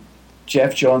the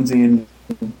Jeff Johnsian,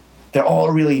 they're all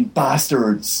really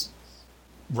bastards,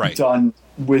 right? Done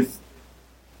with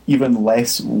even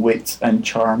less wit and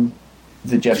charm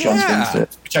that Jeff Johns brings to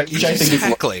it, which I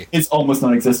think is almost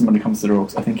non-existent when it comes to the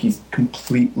Rogues. I think he's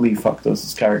completely fucked those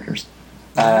as characters,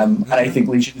 and I think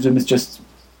Legion of Doom is just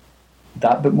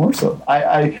that bit more so.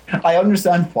 I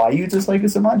understand why you dislike it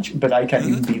so much, but I can't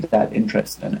even be that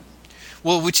interested in it.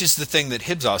 Well, which is the thing that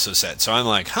Hibbs also said. So I'm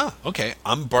like, okay,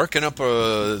 I'm barking up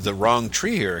the wrong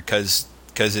tree here, because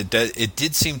it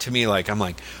did seem to me like, I'm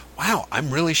like, wow,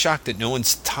 I'm really shocked that no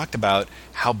one's talked about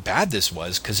how bad this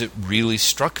was, because it really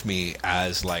struck me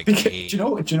as like do you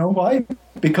know why?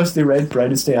 Because they read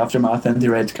Brightest Day Aftermath and they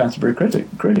read Canterbury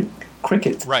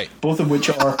Cricket, right? Both of which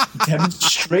are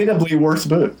demonstrably worse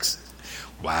books.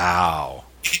 Wow.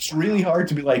 It's really hard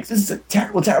to be like, this is a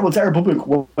terrible, terrible, terrible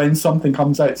book when something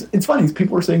comes out. It's funny,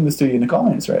 people are saying this to you in the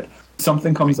comments, right?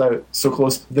 Something comes out so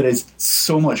close that is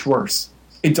so much worse.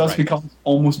 It does become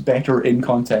almost better in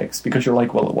context, because you're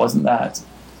like, well, it wasn't that.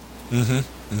 It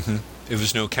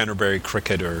was no Canterbury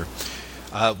Cricket or...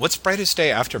 what's Brightest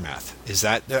Day Aftermath? Is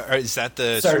that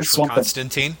the Search for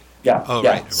Constantine? Yeah. Oh,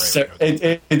 yeah. Right.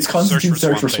 Okay. It's Constantine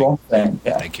Search for Swamp Thing.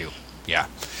 Yeah. Thank you. Yeah.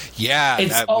 Yeah.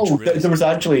 There was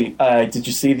actually, did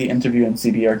you see the interview on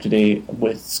CBR today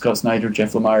with Scott Snyder,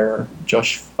 Jeff Lemire,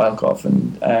 Josh Falkoff,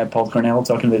 and Paul Cornell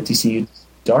talking about DCU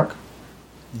Dark?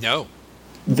 No.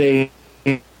 They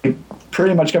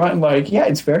pretty much come out and like, yeah,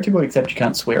 it's Vertigo, except you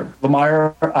can't swear.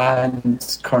 Lemire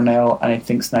and Cornell, and I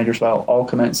think Snyder as well, all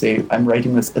come out and say, I'm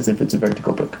writing this as if it's a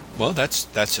Vertigo book. Well, that's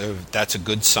a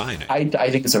good sign. I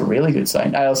think it's a really good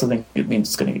sign. I also think it means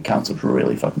it's going to get cancelled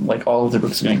really fucking, like, all of the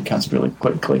books are going to get cancelled really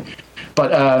quickly.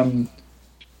 But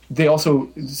they also,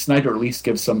 Snyder at least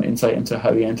gives some insight into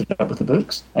how he ended up with the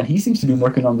books, and he seems to be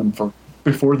working on them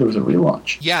before there was a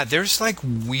relaunch. Yeah, there's like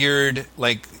weird,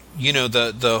 like,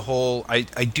 the whole, I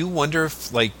do wonder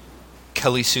if, like,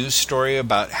 Kelly Sue's story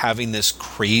about having this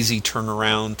crazy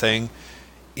turnaround thing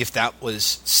if that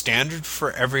was standard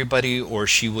for everybody, or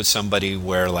she was somebody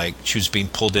where, like, she was being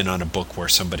pulled in on a book where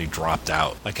somebody dropped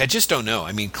out. Like, I just don't know.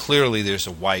 I mean, clearly there's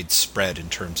a wide spread in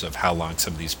terms of how long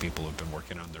some of these people have been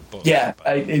working on their books. Yeah,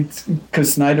 it's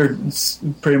because Snyder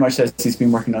pretty much says he's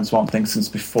been working on Swamp Thing since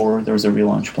before there was a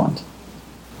relaunch planned.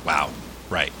 Wow.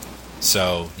 Right.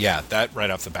 So, yeah, that right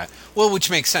off the bat. Well,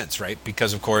 which makes sense, right?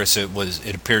 Because, of course,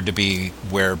 it appeared to be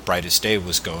where Brightest Day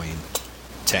was going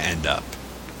to end up,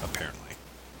 apparently.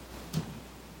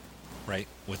 Right?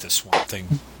 With the Swamp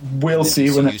Thing. We'll see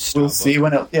when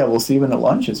it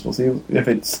launches. We'll see if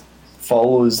it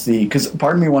follows the... Because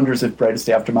part of me wonders if Brightest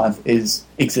Day Aftermath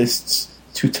exists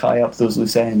to tie up those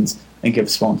loose ends and give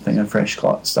Swamp Thing a fresh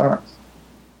start.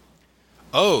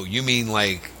 Oh, you mean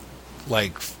like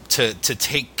to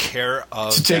take care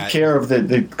of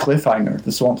the cliffhanger,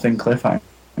 the Swamp Thing cliffhanger.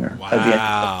 Wow. At the end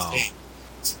of the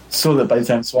so that by the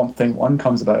time Swamp Thing 1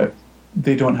 comes about,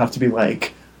 they don't have to be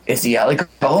like, is he Alec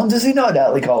Holland? Is he not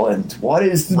Alec Holland? What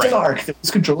is the dark that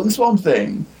was controlling Swamp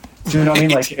Thing? Do you know what I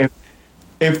mean? Like,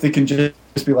 if they can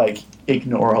just be like,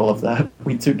 ignore all of that.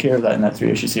 We took care of that in that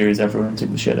 3-issue series. Everyone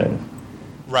took the shit out of it.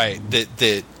 Right.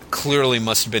 That clearly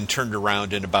must have been turned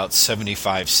around in about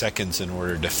 75 seconds in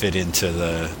order to fit into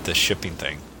the shipping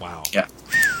thing. Wow. Yeah.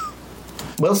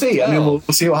 We'll see. I mean, we'll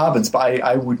see what happens. But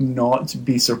I would not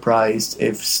be surprised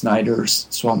if Snyder's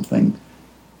Swamp Thing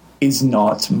is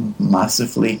not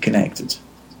massively connected.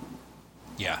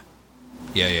 Yeah.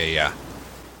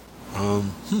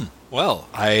 Well,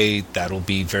 that'll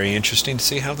be very interesting to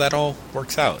see how that all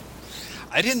works out.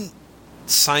 I didn't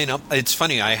sign up. It's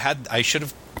funny. I should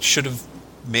have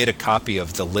made a copy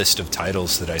of the list of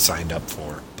titles that I signed up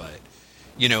for, but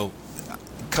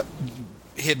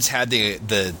Hibbs had the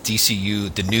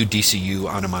DCU, the new DCU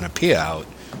Onomatopoeia out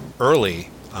early,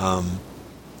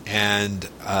 and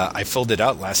I filled it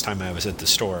out last time I was at the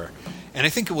store. And I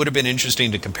think it would have been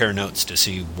interesting to compare notes to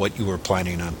see what you were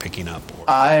planning on picking up.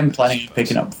 I'm planning on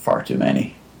picking up far too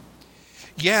many.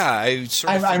 Yeah,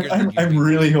 I'm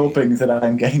really hoping that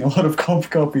I'm getting a lot of comp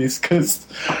copies, because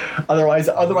otherwise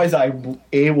I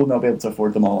A, will not be able to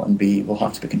afford them all, and B, will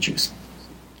have to pick and choose.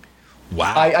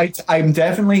 Wow. I'm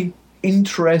definitely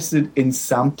interested in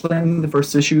sampling the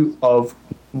first issue of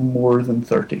more than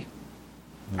 30.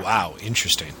 Wow,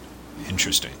 interesting.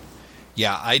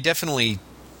 Yeah, I definitely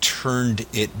turned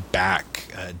it back,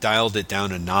 dialed it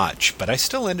down a notch, but I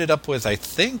still ended up with, I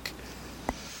think,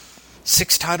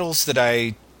 6 titles that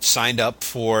I signed up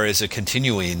for as a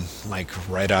continuing, like,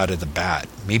 right out of the bat.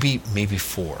 Maybe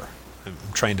 4. I'm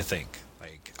trying to think.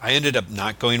 Like, I ended up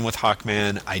not going with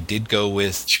Hawkman. I did go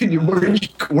with...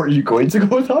 Were you going to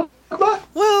go with Hawkman?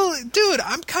 Well, dude,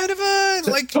 I'm kind of a,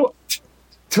 like...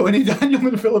 Tony Daniel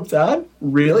and Philip Tan?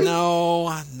 Really?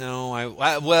 No.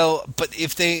 Well, but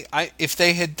if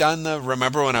they had done the,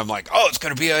 remember when I'm like, oh, it's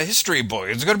going to be a history book,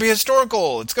 it's going to be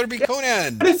historical, it's going to be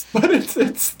Conan. But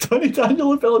it's Tony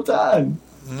Daniel and Philip Tan.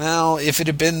 Well, if it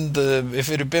had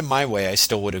been my way, I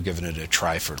still would have given it a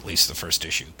try for at least the first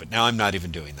issue. But now I'm not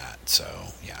even doing that. So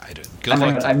yeah, I didn't.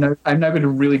 I'm now going to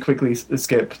really quickly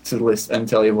skip to the list and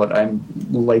tell you what I'm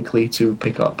likely to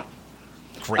pick up.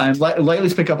 Great. I'm likely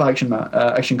to pick up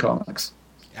Action Comics.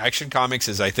 Action Comics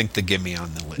is, I think, the gimme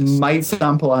on the list. Might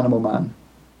sample Animal Man.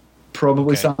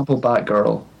 Probably sample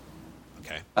Batgirl.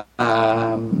 Okay.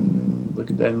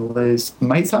 Looking down the list.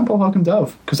 Might sample Hawk and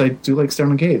Dove, because I do like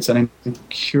Sterling Gates, and I'm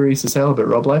curious as hell about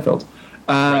Rob Liefeld.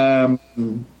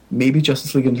 Maybe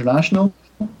Justice League International.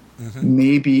 Mm-hmm.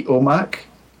 Maybe OMAC.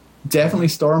 Definitely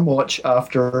Stormwatch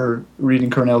after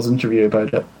reading Cornell's interview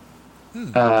about it.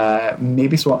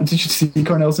 Maybe Swamp. Did you see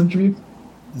Cornell's interview?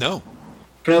 No.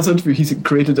 Cornell's interview, he's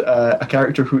created a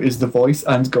character who is the voice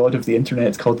and god of the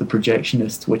internet called the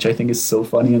Projectionist, which I think is so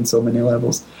funny on so many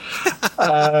levels.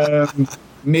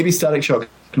 Maybe Static Shock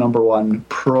 #1,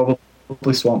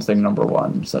 probably Swamp Thing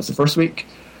 #1. So that's the first week.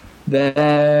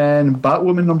 Then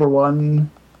Batwoman #1,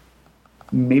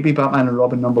 maybe Batman and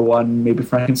Robin #1, maybe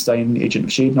Frankenstein, Agent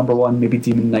of Shade #1, maybe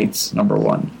Demon Knights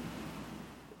 #1.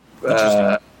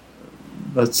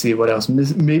 Let's see what else.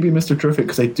 Maybe Mr. Terrific,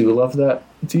 because I do love that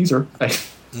teaser.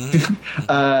 It's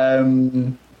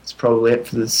probably it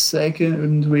for the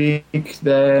second week.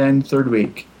 Then third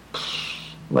week.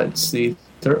 Let's see.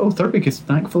 Third week is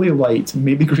thankfully light.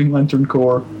 Maybe Green Lantern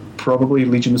Corps. Probably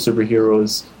Legion of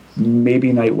Superheroes.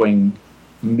 Maybe Nightwing.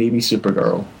 Maybe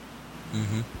Supergirl.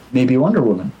 Mm-hmm. Maybe Wonder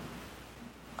Woman.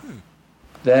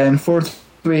 Then fourth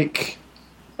week.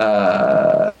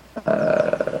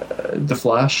 The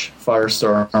Flash,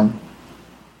 Firestorm,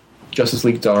 Justice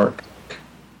League Dark,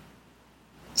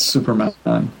 Superman,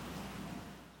 and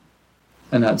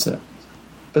that's it.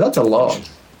 But that's a lot.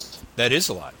 That is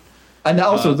a lot. And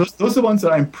also, those are the ones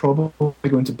that I'm probably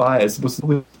going to buy as opposed to the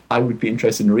ones I would be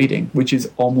interested in reading, which is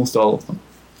almost all of them.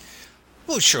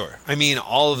 Well, sure. I mean,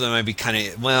 all of them I'd be kind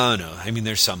of... Well, no. I mean,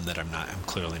 there's some that I'm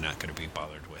clearly not going to be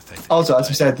bothered with, I think. Also, as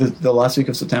we said, the last week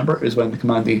of September is when the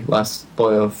Commandy Last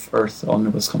Boy of Earth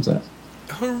Omnibus comes out.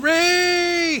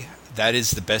 Hooray! That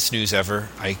is the best news ever.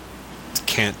 I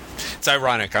can't... It's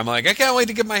ironic. I'm like, I can't wait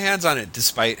to get my hands on it,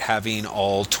 despite having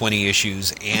all 20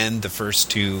 issues and the first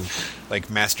two, like,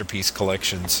 Masterpiece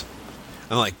collections.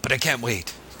 I'm like, but I can't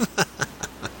wait.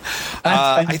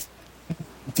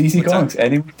 DC Comics.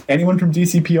 Anyone from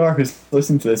DCPR who's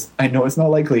listening to this, I know it's not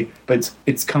likely, but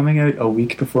it's coming out a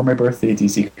week before my birthday.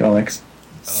 DC Comics,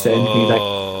 send me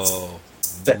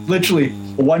that. Literally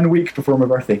 1 week before my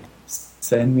birthday.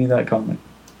 Send me that comic.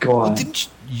 Go on. Well, didn't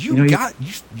you've got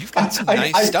some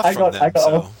nice stuff from them. I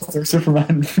got all for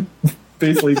Superman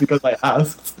basically because I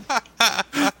asked.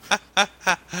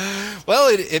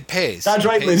 Well, it pays. That's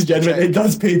right, ladies and gentlemen. It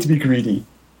does pay to be greedy.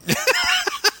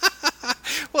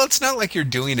 Well, it's not like you're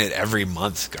doing it every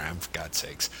month, Graham, for God's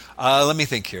sakes. Let me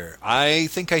think here. I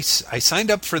think I signed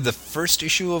up for the first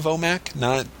issue of OMAC,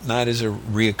 not as a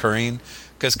reoccurring,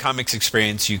 because Comics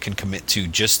Experience you can commit to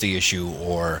just the issue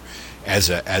or as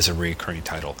a reoccurring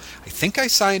title. I think I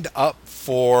definitely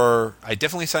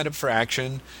signed up for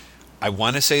Action. I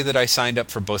want to say that I signed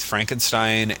up for both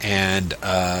Frankenstein and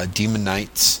Demon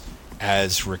Knights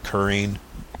as recurring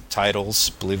titles,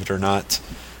 believe it or not.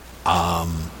 I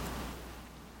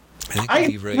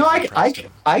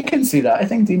can see that. I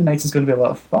think Demon Knights is going to be a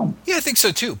lot of fun. Yeah, I think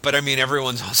so too. But I mean,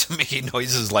 everyone's also making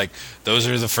noises like those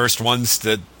are the first ones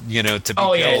that to be killed.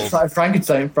 Oh yeah,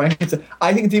 Frankenstein.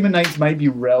 I think Demon Knights might be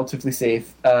relatively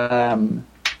safe in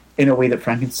a way that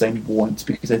Frankenstein won't,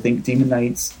 because I think Demon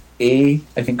Knights, I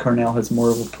think Cornell has more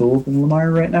of a pull than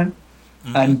Lemire right now,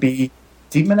 and B,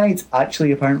 Demon Knights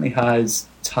actually apparently has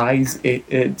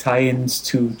tie-ins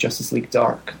to Justice League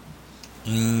Dark.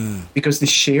 Because they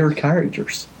share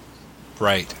characters.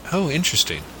 Right. Oh,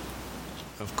 interesting.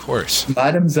 Of course.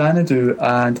 Madame Xanadu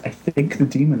and I think the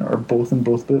Demon are both in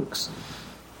both books.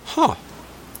 Huh.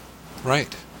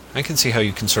 Right. I can see how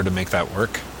you can sort of make that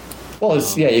work. Well,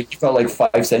 you've got like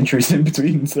 5 centuries in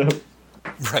between, so...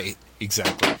 Right.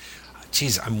 Exactly.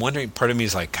 Geez, I'm wondering, part of me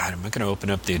is like, God, am I going to open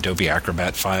up the Adobe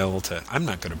Acrobat file I'm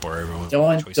not going to bore everyone with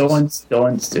my choices.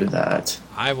 Don't do that.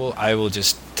 I will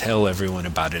just tell everyone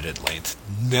about it at length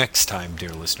next time, dear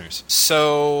listeners.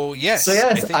 So, yes.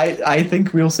 I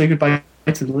think we'll say goodbye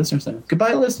to the listeners then.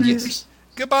 Goodbye, listeners. Yes.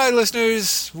 Goodbye,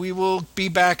 listeners. We will be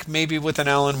back maybe with an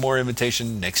Alan Moore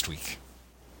invitation next week.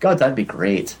 God, that'd be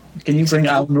great. Can you bring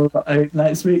Alan Moore out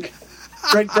next week?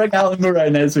 Bring Alan Moore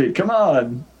out next week. Come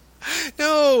on.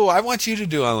 No, I want you to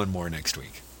do Alan Moore next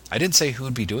week. I didn't say who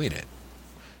would be doing it.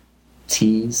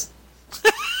 Tease.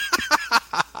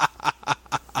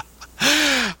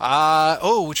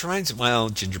 Which reminds me, well,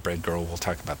 Gingerbread Girl, we'll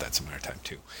talk about that some other time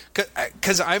too.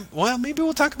 Maybe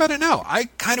we'll talk about it now. I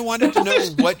kind of wanted to know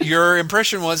what your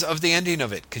impression was of the ending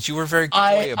of it, because you were very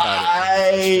coy about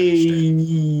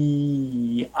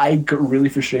it. I got really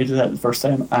frustrated at it the first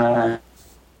time, and I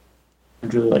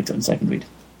really liked it on second read.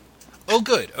 Oh,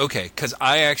 good. Okay, because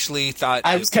I actually thought...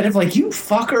 I was kind of like, you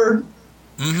fucker!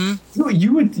 Mm-hmm.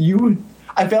 You would...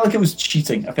 I felt like it was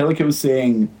cheating. I felt like it was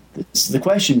saying, this is the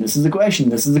question, this is the question,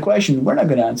 this is the question. We're not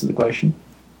going to answer the question.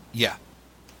 Yeah.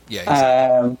 Yeah,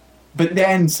 exactly. But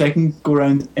then, second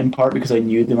go-round, in part because I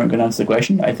knew they weren't going to answer the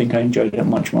question, I think I enjoyed it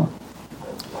much more.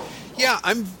 Yeah,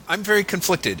 I'm very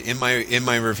conflicted. In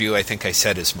my review, I think I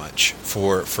said as much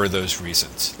for those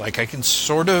reasons. Like, I can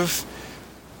sort of...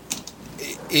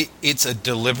 It's a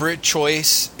deliberate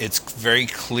choice. It's very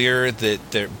clear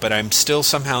that but I'm still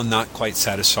somehow not quite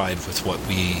satisfied with what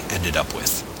we ended up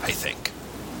with, I think.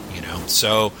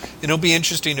 So it'll be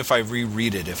interesting if I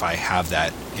reread it, if I have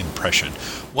that impression.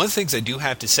 One of the things I do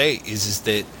have to say is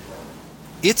that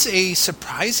it's a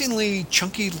surprisingly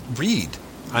chunky read.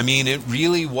 I mean, it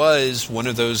really was one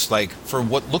of those, like, for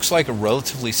what looks like a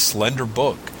relatively slender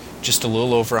book, just a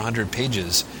little over 100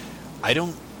 pages, I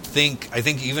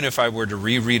think even if I were to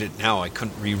reread it now, I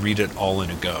couldn't reread it all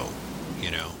in a go,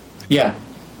 Yeah.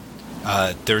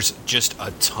 There's just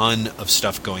a ton of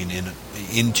stuff going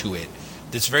into it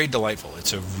that's very delightful.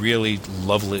 It's a really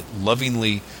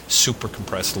lovingly super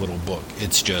compressed little book.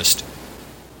 It's just,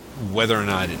 whether or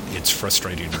not it's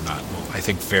frustrating or not, will, I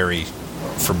think, vary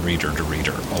from reader to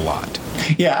reader a lot.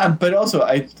 Yeah, but also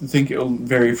I think it will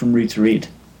vary from read to read.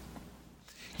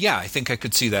 Yeah, I think I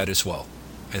could see that as well.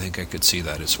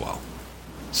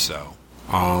 So,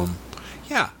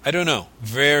 yeah, I don't know.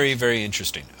 Very, very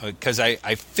interesting. Because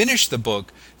I finished the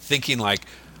book thinking, like,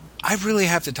 I really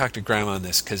have to talk to Grandma on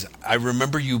this because I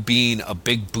remember you being a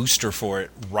big booster for it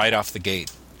right off the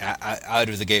gate, out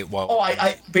of the gate. While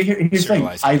but here's the thing.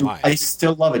 I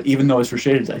still love it, even though it's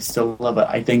frustrated. I still love it.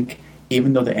 I think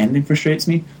even though the ending frustrates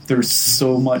me, there's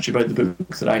so much about the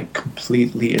books that I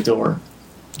completely adore.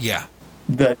 Yeah.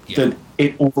 That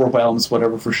it overwhelms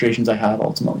whatever frustrations I have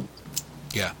ultimately.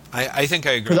 Yeah, I think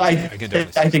I agree. I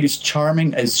think it's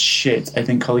charming as shit. I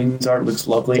think Colleen's art looks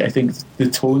lovely. I think the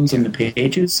tones in the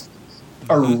pages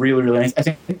are really, really nice.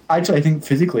 I think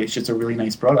physically it's just a really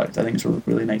nice product. I think it's a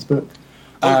really nice book.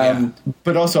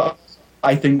 But also,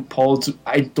 I don't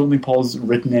think Paul's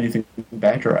written anything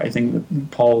better. I think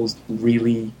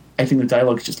that I think the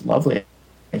dialogue is just lovely.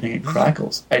 I think it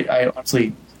crackles. I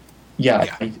honestly,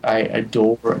 I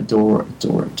adore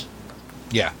it.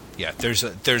 Yeah. Yeah,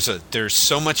 there's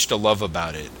so much to love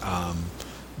about it,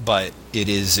 but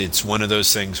it's one of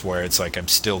those things where it's like I'm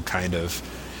still kind of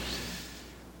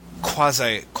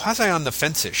quasi on the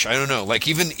fence-ish. I don't know, like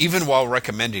even while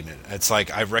recommending it, it's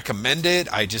like I recommend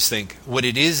it. I just think what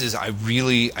it is I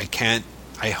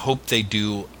hope they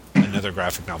do another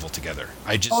graphic novel together.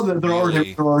 They're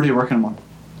already working on one.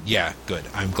 Yeah, good.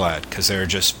 I'm glad because they're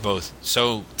just both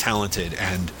so talented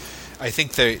and. I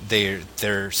think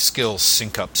their skills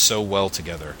sync up so well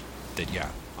together that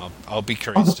I'll be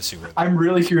curious to see where. I'm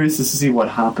really curious to see what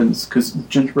happens because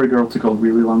Gingerbread Girl took a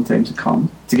really long time to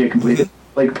get completed.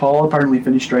 Like Paul apparently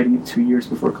finished writing it 2 years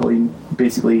before Colleen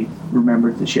basically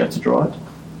remembered that she had to draw it,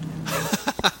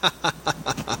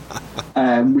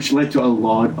 which led to a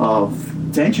lot of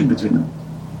tension between them.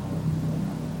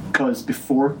 Because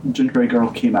before Gingerbread Girl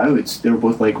came out, they were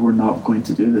both like, "We're not going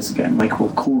to do this again. Like,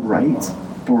 we'll co-write."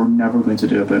 But we're never going to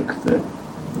do a book that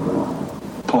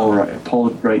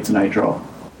Paul writes and I draw.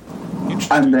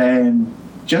 And then,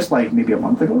 just like maybe a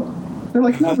month ago, they're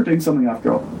like, "No, we're doing something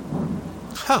after all."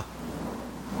 Huh.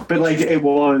 But like, it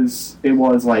was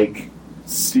like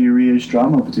serious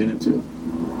drama between the two.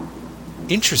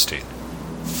 Interesting.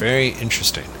 Very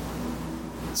interesting.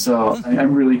 So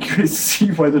I'm really curious to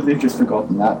see whether they've just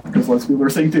forgotten that because lots of people are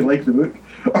saying they like the book,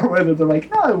 or whether they're like,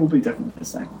 "No, it will be different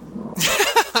this time."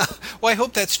 Well, I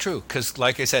hope that's true because,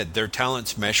 like I said, their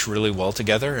talents mesh really well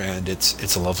together, and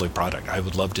it's a lovely product. I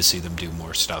would love to see them do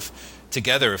more stuff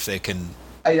together if they can.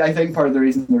 I think part of the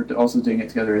reason they're also doing it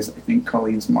together is I think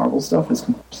Colleen's Marvel stuff is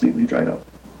completely dried up.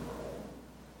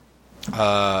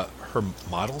 Her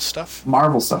model stuff?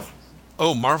 Marvel stuff.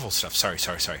 Oh, Marvel stuff. Sorry.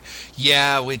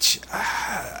 Yeah, which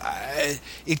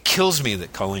it kills me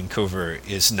that Colleen Coover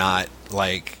is not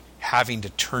like having to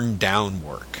turn down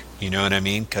work. You know what I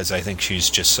mean? Because I think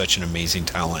she's just such an amazing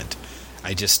talent.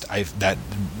 That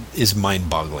is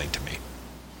mind-boggling to me.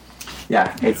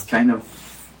 Yeah, it's kind of.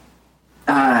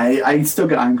 I still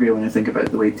get angry when I think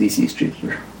about the way DC's treated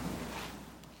her.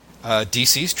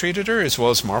 DC's treated her as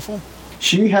well as Marvel?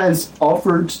 She has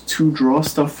offered to draw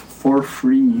stuff for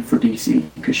free for DC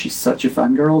because she's such a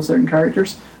fangirl of certain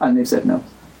characters, and they've said no.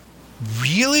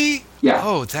 Really? Yeah.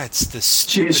 Oh, that's the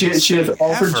stupidest she has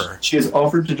offered ever. She has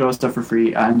offered to draw stuff for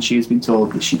free, and she has been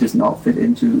told that she does not fit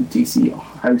into DC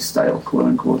house style, quote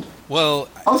unquote. Well,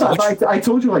 also, I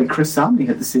told you like Chris Samney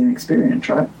had the same experience,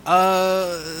 right?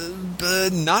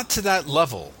 But not to that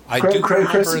level.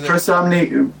 Chris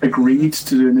Samney agreed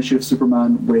to do an issue of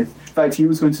Superman with. In fact, he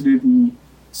was going to do the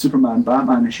Superman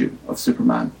Batman issue of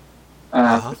Superman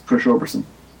with Chris Robertson.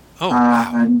 Oh,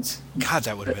 wow. And God,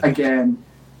 that would have been again.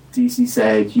 DC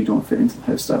said you don't fit into the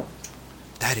house style.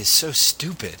 That is so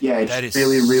stupid. Yeah, it's that is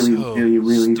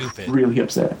really stupid. Really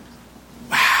upset.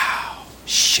 Wow,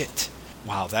 shit.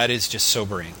 Wow, that is just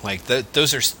sobering. Like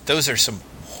those are some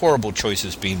horrible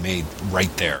choices being made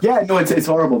right there. Yeah, no, it's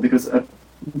horrible because to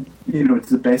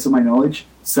the best of my knowledge,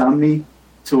 Samney,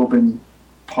 Tobin,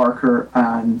 Parker,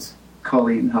 and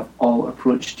Colleen have all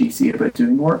approached DC about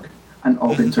doing work and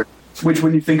all been turned. Which,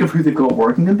 when you think of who they've got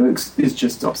working in books, is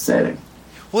just upsetting.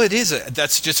 Well, it is.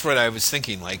 That's just what I was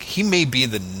thinking. Like, he may be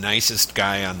the nicest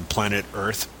guy on planet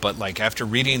Earth, but like after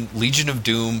reading Legion of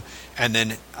Doom and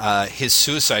then his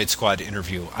Suicide Squad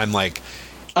interview, I'm like,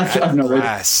 I've not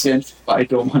read it, but I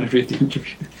don't want to read the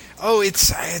interview. Oh,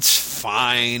 it's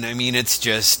fine. I mean, it's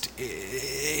just.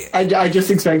 I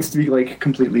just expect it to be like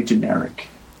completely generic.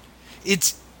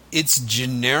 It's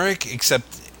generic,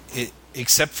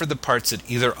 except for the parts that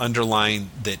either underline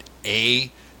that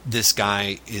this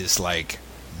guy is like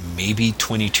maybe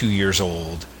 22 years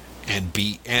old and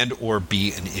be an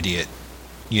idiot,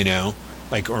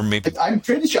 like, or maybe I'm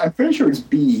pretty sure it's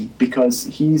B because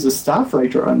he's a staff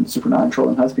writer on Supernatural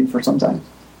and has been for some time.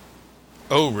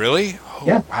 Oh, really? Oh,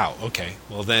 yeah. Wow. Okay.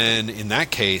 Well, then in that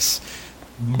case,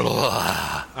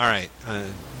 Blah. All right.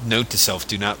 Note to self: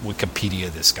 do not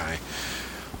Wikipedia this guy.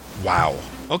 Wow.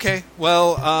 Okay.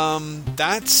 Well,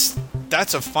 that's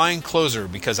a fine closer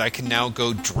because I can now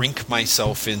go drink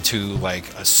myself into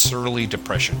like a surly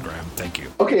depression, Graham. Thank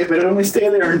you. Okay, but only stay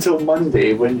there until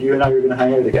Monday when you and I are going to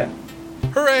hang out again.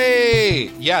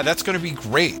 Hooray! Yeah, that's going to be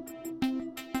great.